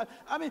race of life.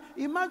 I mean,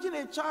 imagine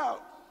a child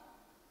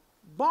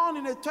born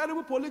in a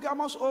terrible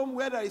polygamous home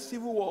where there is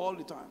civil war all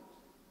the time.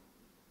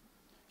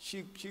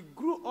 She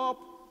grew up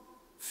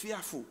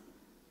fearful.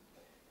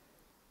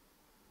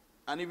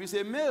 And if it's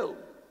a male,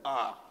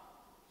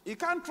 he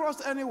can't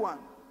trust anyone.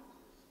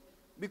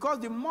 Because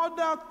the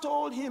mother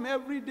told him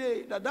every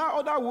day that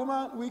other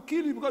woman will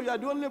kill you because you are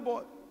the only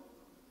boy.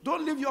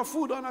 Don't leave your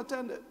food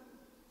unattended.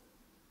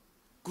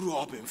 Grew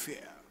up in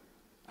fear.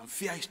 And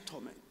fear is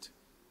torment.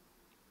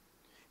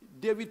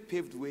 David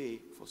paved way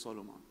for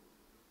Solomon.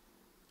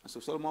 And so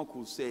Solomon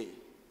could say,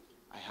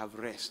 I have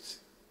rest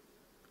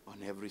on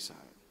every side.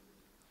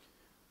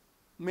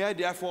 May I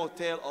therefore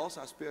tell us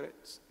as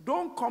parents,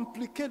 don't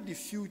complicate the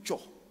future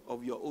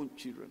of your own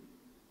children.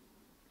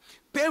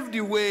 Pave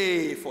the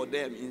way for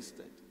them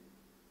instead.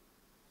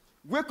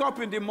 Wake up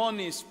in the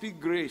morning, speak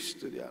grace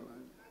to their life.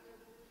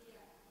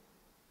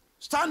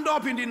 Stand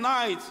up in the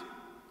night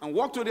and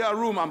walk to their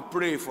room and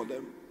pray for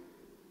them.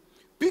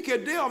 Pick a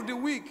day of the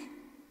week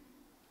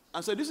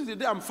and say, this is the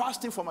day I'm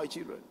fasting for my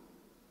children.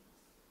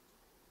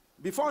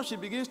 Before she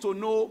begins to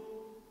know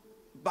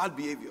bad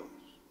behaviors.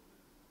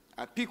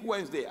 I pick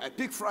Wednesday, I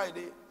pick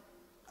Friday,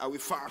 I will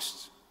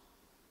fast.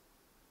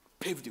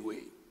 Pave the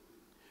way.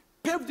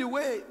 Pave the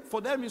way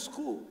for them in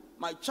school.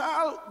 My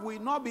child will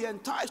not be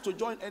enticed to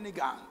join any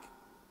gang.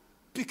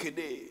 Pick a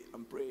day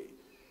and pray.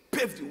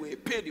 Pave the way,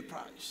 pay the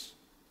price.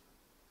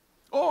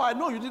 Oh, I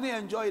know you didn't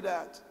enjoy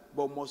that,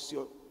 but must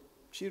your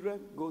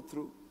children go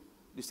through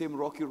the same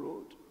rocky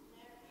road?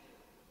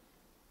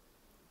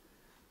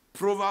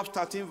 Proverbs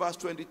 13 verse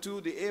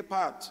 22, the A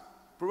part.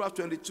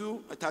 Proverbs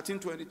 13,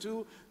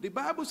 22. The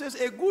Bible says,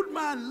 a good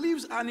man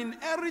leaves an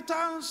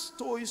inheritance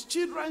to his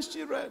children's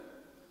children.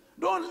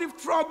 Don't leave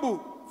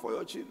trouble for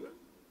your children.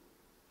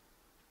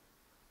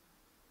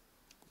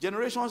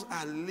 Generations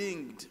are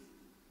linked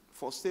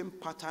for same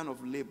pattern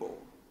of labor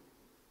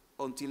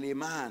until a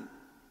man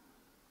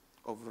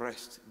of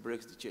rest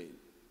breaks the chain.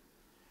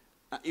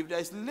 If there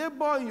is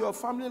labor in your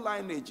family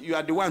lineage, you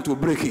are the one to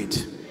break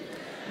it.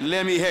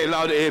 Let me hear a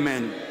loud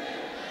amen.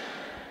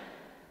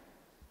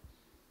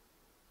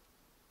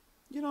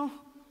 You know,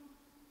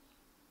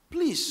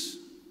 please,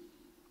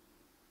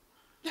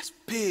 let's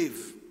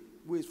pave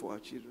ways for our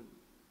children.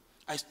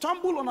 I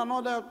stumbled on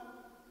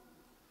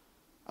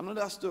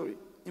another story.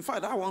 In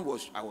fact, that one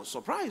I was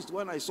surprised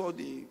when I saw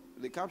the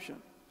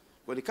caption.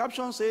 But the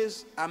caption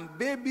says, and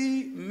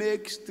baby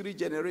makes 3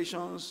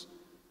 generations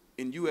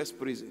in U.S.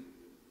 prison.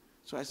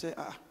 So I said,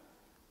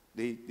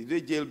 did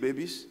they jail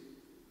babies?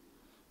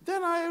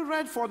 Then I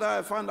read further,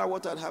 I found out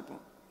what had happened.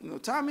 You know,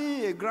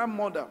 Tammy, a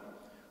grandmother,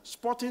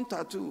 sporting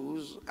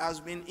tattoos, has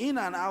been in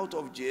and out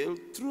of jail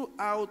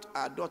throughout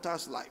her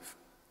daughter's life.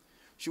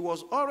 She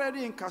was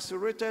already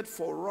incarcerated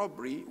for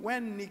robbery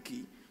when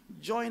Nikki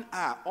joined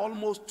her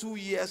almost 2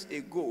 years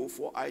ago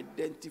for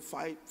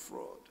identified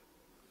fraud.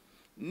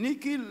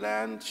 Nikki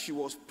learned she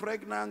was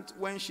pregnant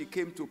when she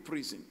came to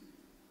prison.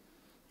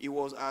 It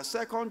was her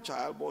second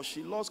child, but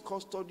she lost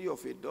custody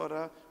of a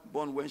daughter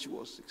born when she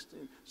was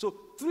 16. So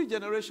 3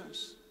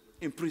 generations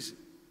in prison.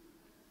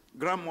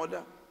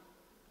 Grandmother,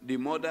 the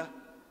mother,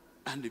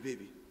 and the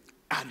baby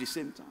at the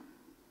same time.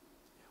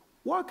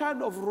 What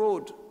kind of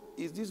road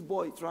is this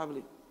boy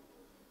traveling?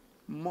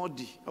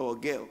 Muddy, or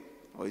girl,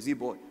 or is he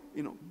boy?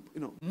 You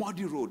know,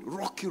 muddy road,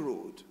 rocky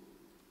road.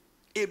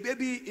 A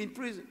baby in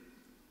prison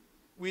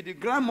with the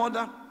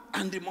grandmother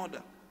and the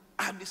mother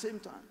at the same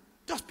time.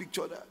 Just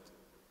picture that.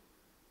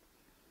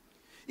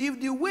 If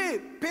the way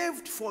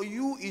paved for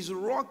you is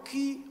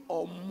rocky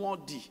or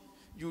muddy,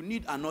 you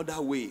need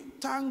another way.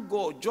 Thank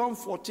God, John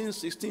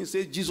 14:16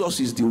 says Jesus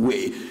is the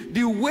way.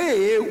 The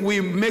way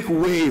will make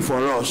way for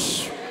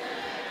us.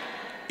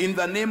 In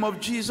the name of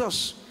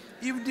Jesus.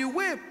 If the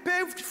way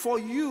paved for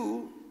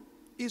you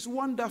is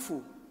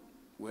wonderful,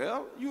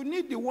 well, you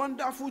need the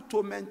wonderful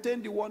to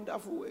maintain the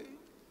wonderful way.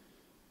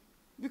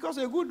 Because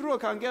a good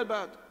road can get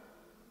bad.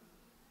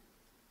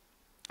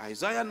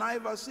 Isaiah 9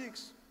 verse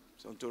 6.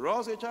 So unto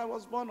us a child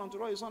was born,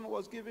 unto us a son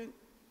was given,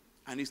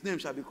 and his name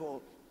shall be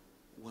called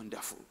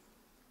Wonderful.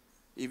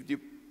 If the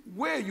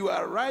way you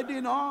are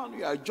riding on,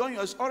 you are joining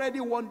us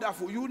already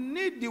wonderful, you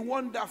need the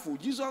wonderful,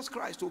 Jesus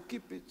Christ, to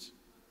keep it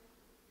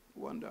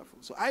wonderful.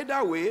 So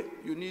either way,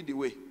 you need the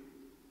way.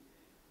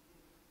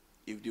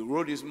 If the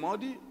road is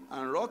muddy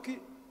and rocky,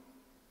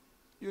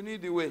 you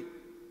need the way.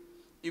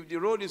 If the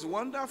road is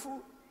wonderful,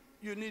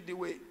 you need the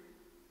way.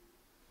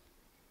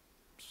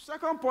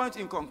 Second point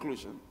in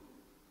conclusion.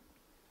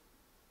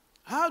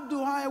 How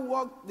do I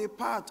walk the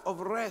path of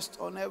rest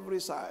on every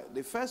side?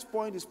 The first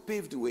point is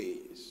paved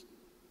ways.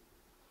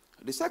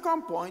 The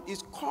second point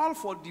is call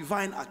for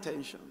divine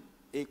attention.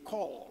 A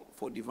call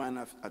for divine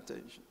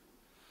attention.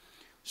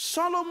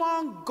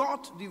 Solomon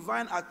got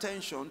divine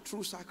attention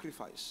through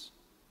sacrifice.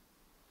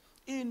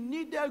 He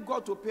needed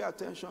God to pay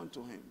attention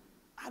to him.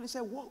 And he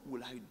said, what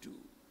will I do?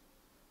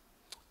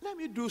 Let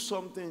me do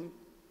something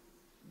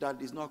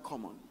that is not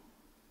common.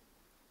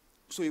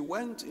 So he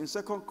went in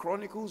 2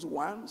 Chronicles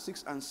 1,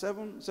 6 and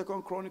 7. 2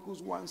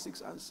 Chronicles 1,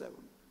 6 and 7.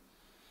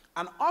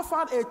 and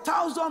offered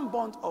 1,000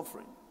 burnt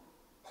offering.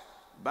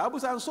 Bible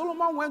says, and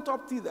Solomon went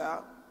up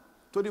thither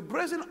to the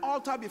brazen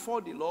altar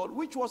before the Lord,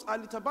 which was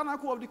at the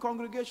tabernacle of the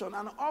congregation,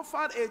 and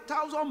offered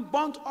 1,000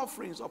 burnt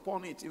offerings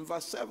upon it. In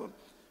verse 7,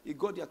 he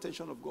got the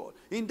attention of God.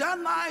 In that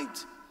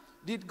night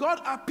did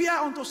God appear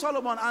unto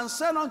Solomon and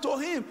said unto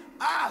him,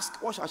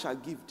 ask, what I shall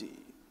give thee.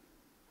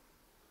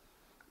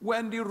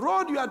 When the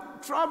road you are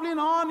traveling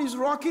on is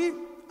rocky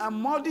and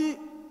muddy,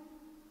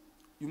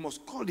 you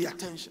must call the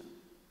attention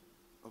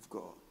of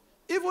God.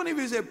 Even if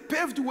it's a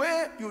paved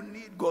way, you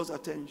need God's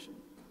attention.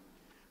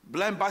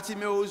 Blind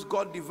Bartimaeus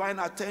got divine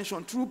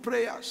attention through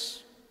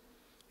prayers.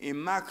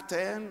 In Mark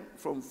 10,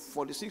 from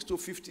 46 to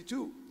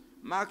 52,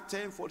 Mark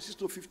 10, 46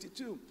 to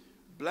 52,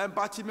 blind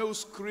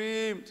Bartimaeus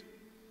screamed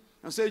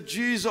and said,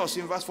 Jesus,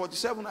 in verse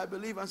 47, I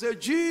believe, and said,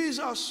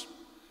 Jesus,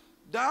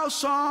 thou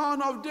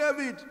son of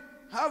David,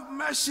 have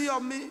mercy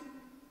on me.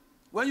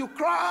 When you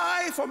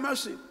cry for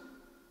mercy,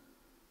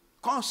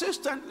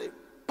 consistently,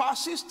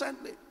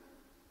 persistently.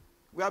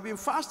 We have been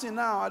fasting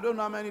now, I don't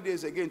know how many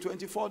days again,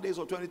 24 days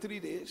or 23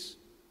 days.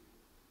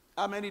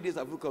 How many days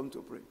have we come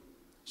to pray?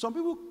 Some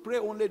people pray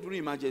only during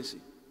emergency.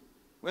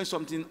 When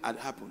something had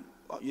happened,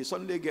 you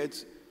suddenly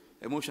get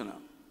emotional.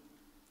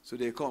 So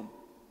they come.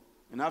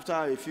 And after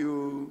a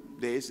few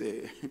days,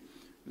 they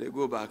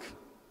go back.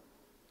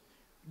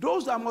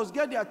 Those that must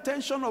get the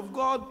attention of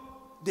God,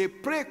 they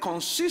pray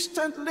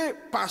consistently,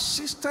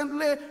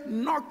 persistently,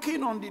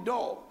 knocking on the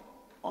door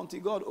until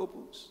God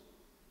opens.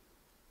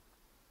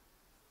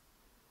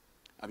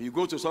 And you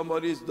go to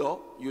somebody's door,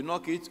 you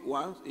knock it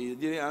once, he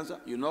didn't answer.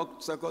 You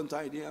knock second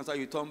time, he didn't answer,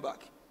 you turn back.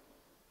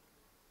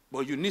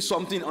 But you need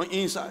something on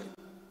inside.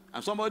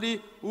 And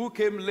somebody who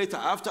came later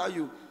after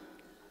you,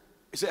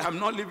 he said, I'm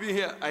not living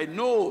here. I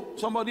know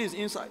somebody is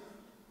inside.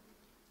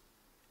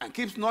 And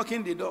keeps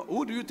knocking the door.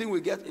 Who do you think will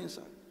get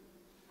inside?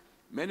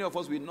 Many of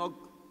us will knock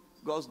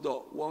God's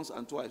door once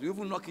and twice. We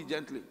even knock it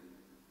gently.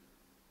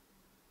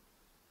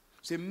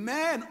 Say,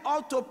 men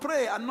ought to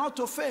pray and not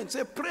to faint.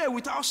 Say, pray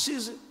without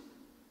ceasing.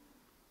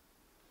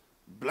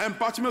 Blind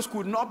Bartimaeus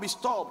could not be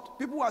stopped.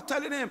 People were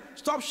telling him,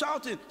 stop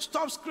shouting,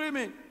 stop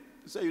screaming.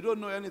 He said, you don't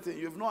know anything.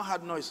 You've not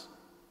heard noise.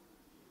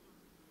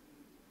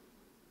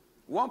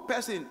 One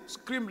person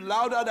screamed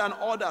louder than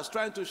others,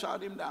 trying to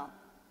shout him down.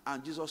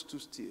 And Jesus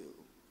stood still.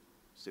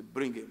 He said,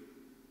 bring him.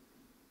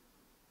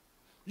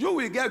 You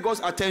will get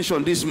God's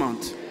attention this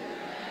month.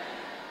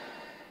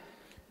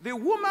 The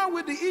woman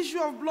with the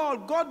issue of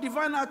blood got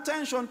divine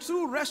attention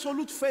through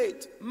resolute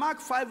faith.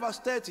 Mark 5 verse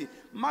 30.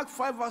 Mark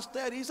 5 verse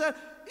 30. He said,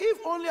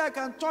 if only I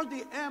can touch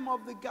the hem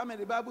of the garment.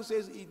 The Bible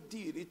says he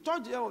did. He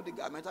touched the hem of the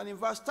garment. And in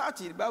verse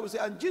 30, the Bible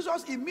says, and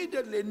Jesus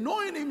immediately,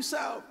 knowing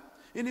himself,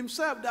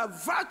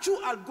 that virtue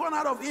had gone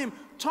out of him,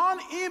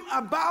 turned him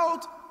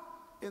about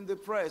in the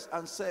press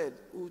and said,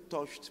 who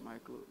touched my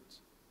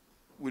clothes?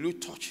 Will you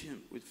touch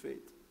him with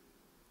faith?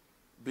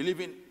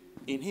 Believing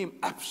in him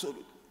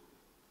absolutely.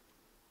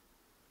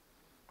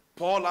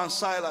 Paul and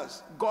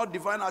Silas got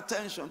divine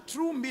attention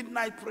through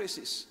midnight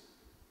praises.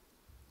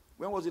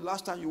 When was the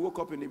last time you woke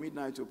up in the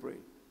midnight to pray?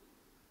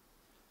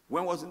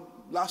 When was the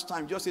last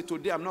time? Just say,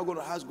 today I'm not going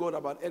to ask God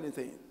about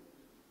anything.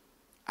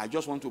 I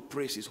just want to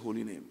praise his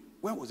holy name.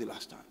 When was the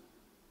last time?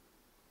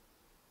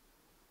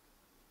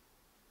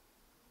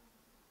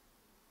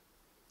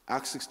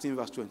 Acts 16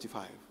 verse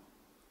 25.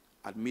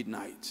 At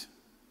midnight,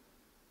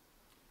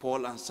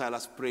 Paul and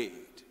Silas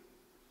prayed.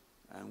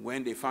 And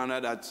when they found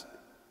out that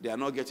they are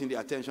not getting the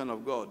attention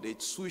of God, they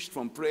switched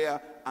from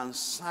prayer and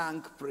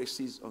sang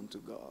praises unto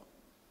God.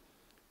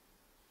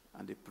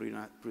 And the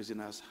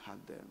prisoners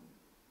had them.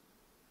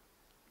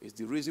 It's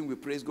the reason we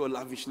praise God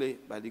lavishly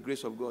by the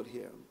grace of God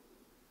here.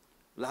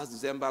 Last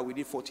December, we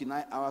did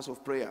 49 hours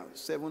of prayer,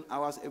 7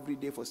 hours every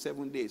day for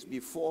 7 days,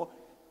 before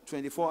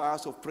 24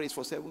 hours of praise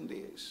for 7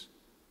 days.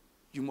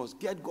 You must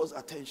get God's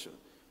attention.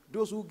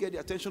 Those who get the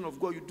attention of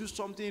God, you do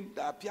something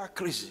that appears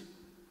crazy.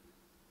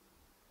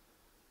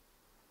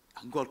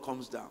 And God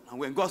comes down. And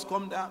when God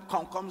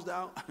comes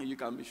down, you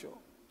can be sure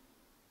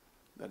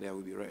that there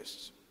will be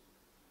rest.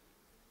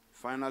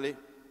 Finally,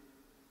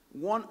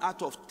 1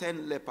 out of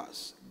 10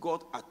 lepers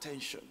got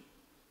attention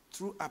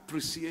through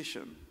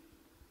appreciation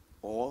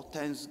or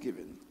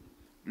thanksgiving.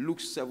 Luke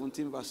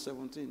 17 verse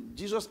 17.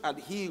 Jesus had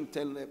healed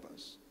 10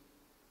 lepers.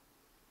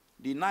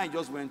 The 9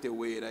 just went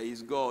away, that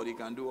he's God, he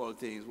can do all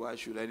things. Why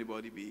should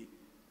anybody be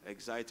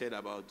excited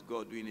about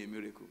God doing a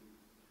miracle?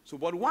 So,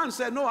 but one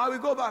said, no, I will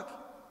go back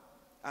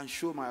and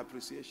show my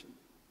appreciation.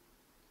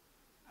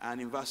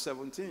 And in verse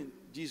 17,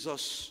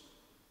 Jesus,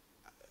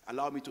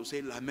 allowed me to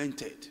say,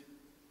 lamented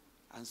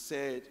and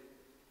said,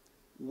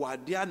 were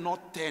there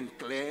not 10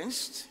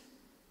 cleansed?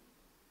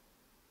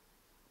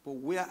 But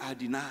where are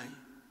the 9?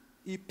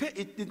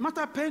 The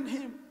matter pained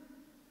him.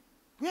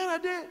 Where are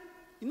they?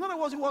 In other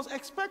words, he was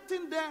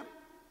expecting them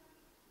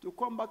to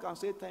come back and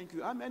say thank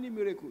you. How many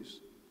miracles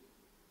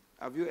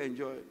have you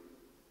enjoyed?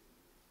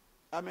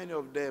 How many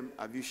of them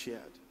have you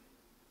shared?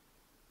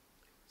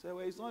 Say, well,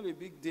 it's not a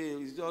big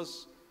deal. It's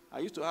just, I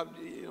used to have,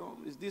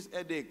 it's this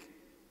headache.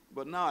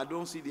 But now I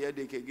don't see the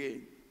headache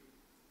again.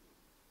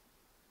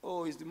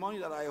 oh, it's the money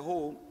that I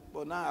owe,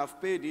 but now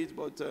I've paid it,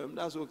 but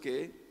that's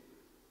okay.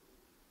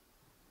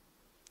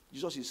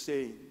 Jesus is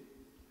saying,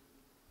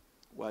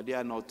 well, they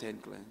are not 10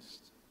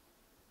 cleansed.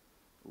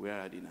 Where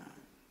are they now?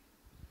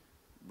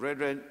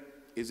 Brethren,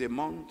 it's a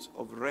month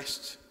of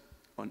rest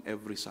on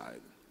every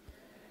side.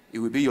 It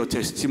will be your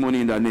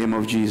testimony in the name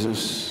of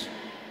Jesus.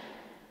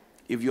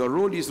 If your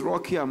road is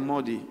rocky and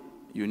muddy,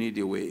 you need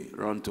a way.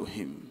 Run to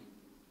him.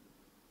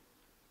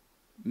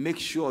 Make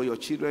sure your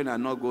children are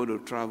not going to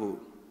travel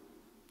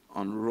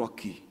on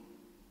rocky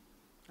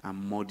and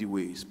muddy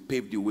ways.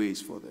 Pave the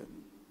ways for them.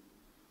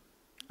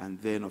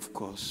 And then, of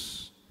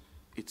course,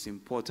 it's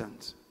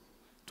important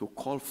to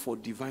call for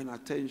divine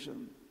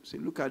attention. Say,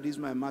 look at this,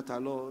 my matter,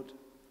 Lord.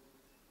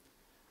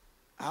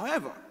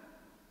 However,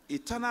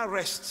 eternal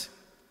rest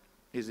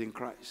is in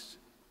Christ.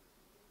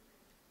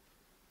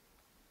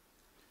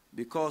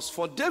 Because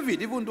for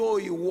David, even though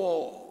he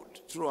warred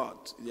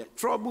throughout,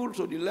 trouble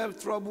to the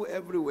left, trouble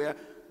everywhere,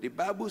 the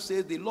Bible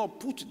says the Lord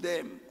put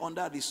them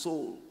under the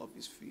sole of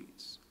his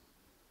feet.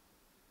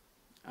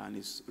 And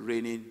is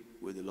reigning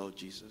with the Lord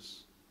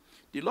Jesus.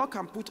 The Lord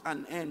can put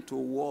an end to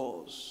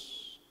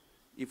wars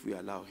if we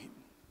allow him.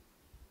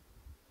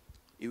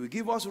 He will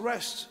give us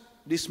rest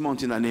this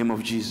month in the name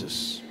of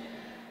Jesus.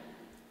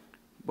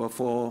 But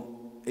for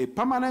a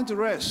permanent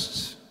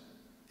rest,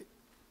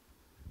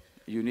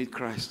 you need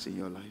Christ in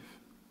your life.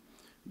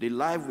 The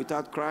life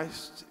without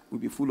Christ will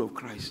be full of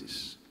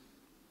crisis.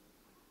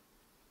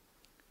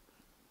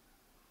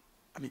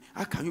 I mean,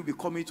 how can you be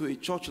coming to a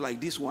church like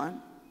this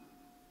one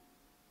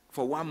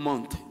for 1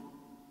 month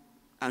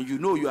and you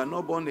know you are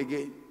not born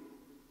again?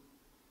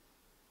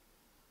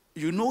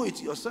 You know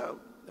it yourself.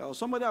 There was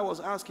somebody I was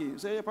asking,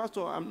 say, hey,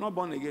 Pastor, I'm not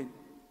born again.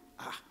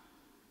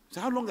 So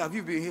how long have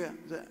you been here?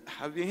 I said,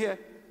 I've been here.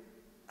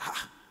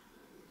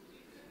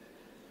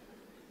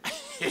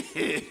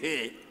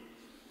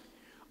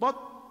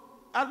 But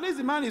at least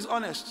the man is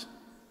honest.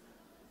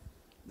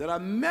 There are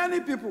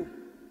many people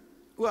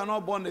who are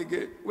not born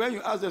again. When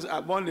you ask them,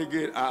 I'm born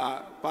again,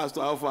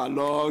 Pastor, how far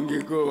long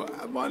ago?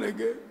 I'm born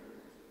again.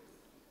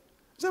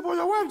 Say, but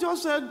your wife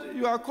just said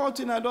you are caught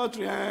in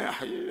adultery.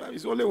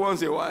 It's only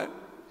once a while.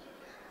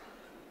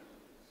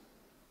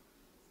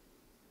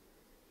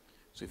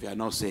 So if you are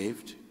not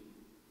saved,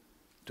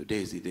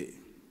 today is the day.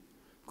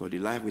 Because the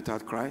life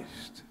without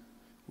Christ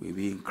will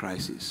be in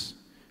crisis.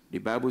 The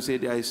Bible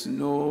says there is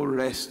no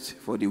rest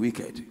for the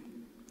wicked.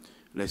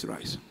 Let's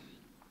rise.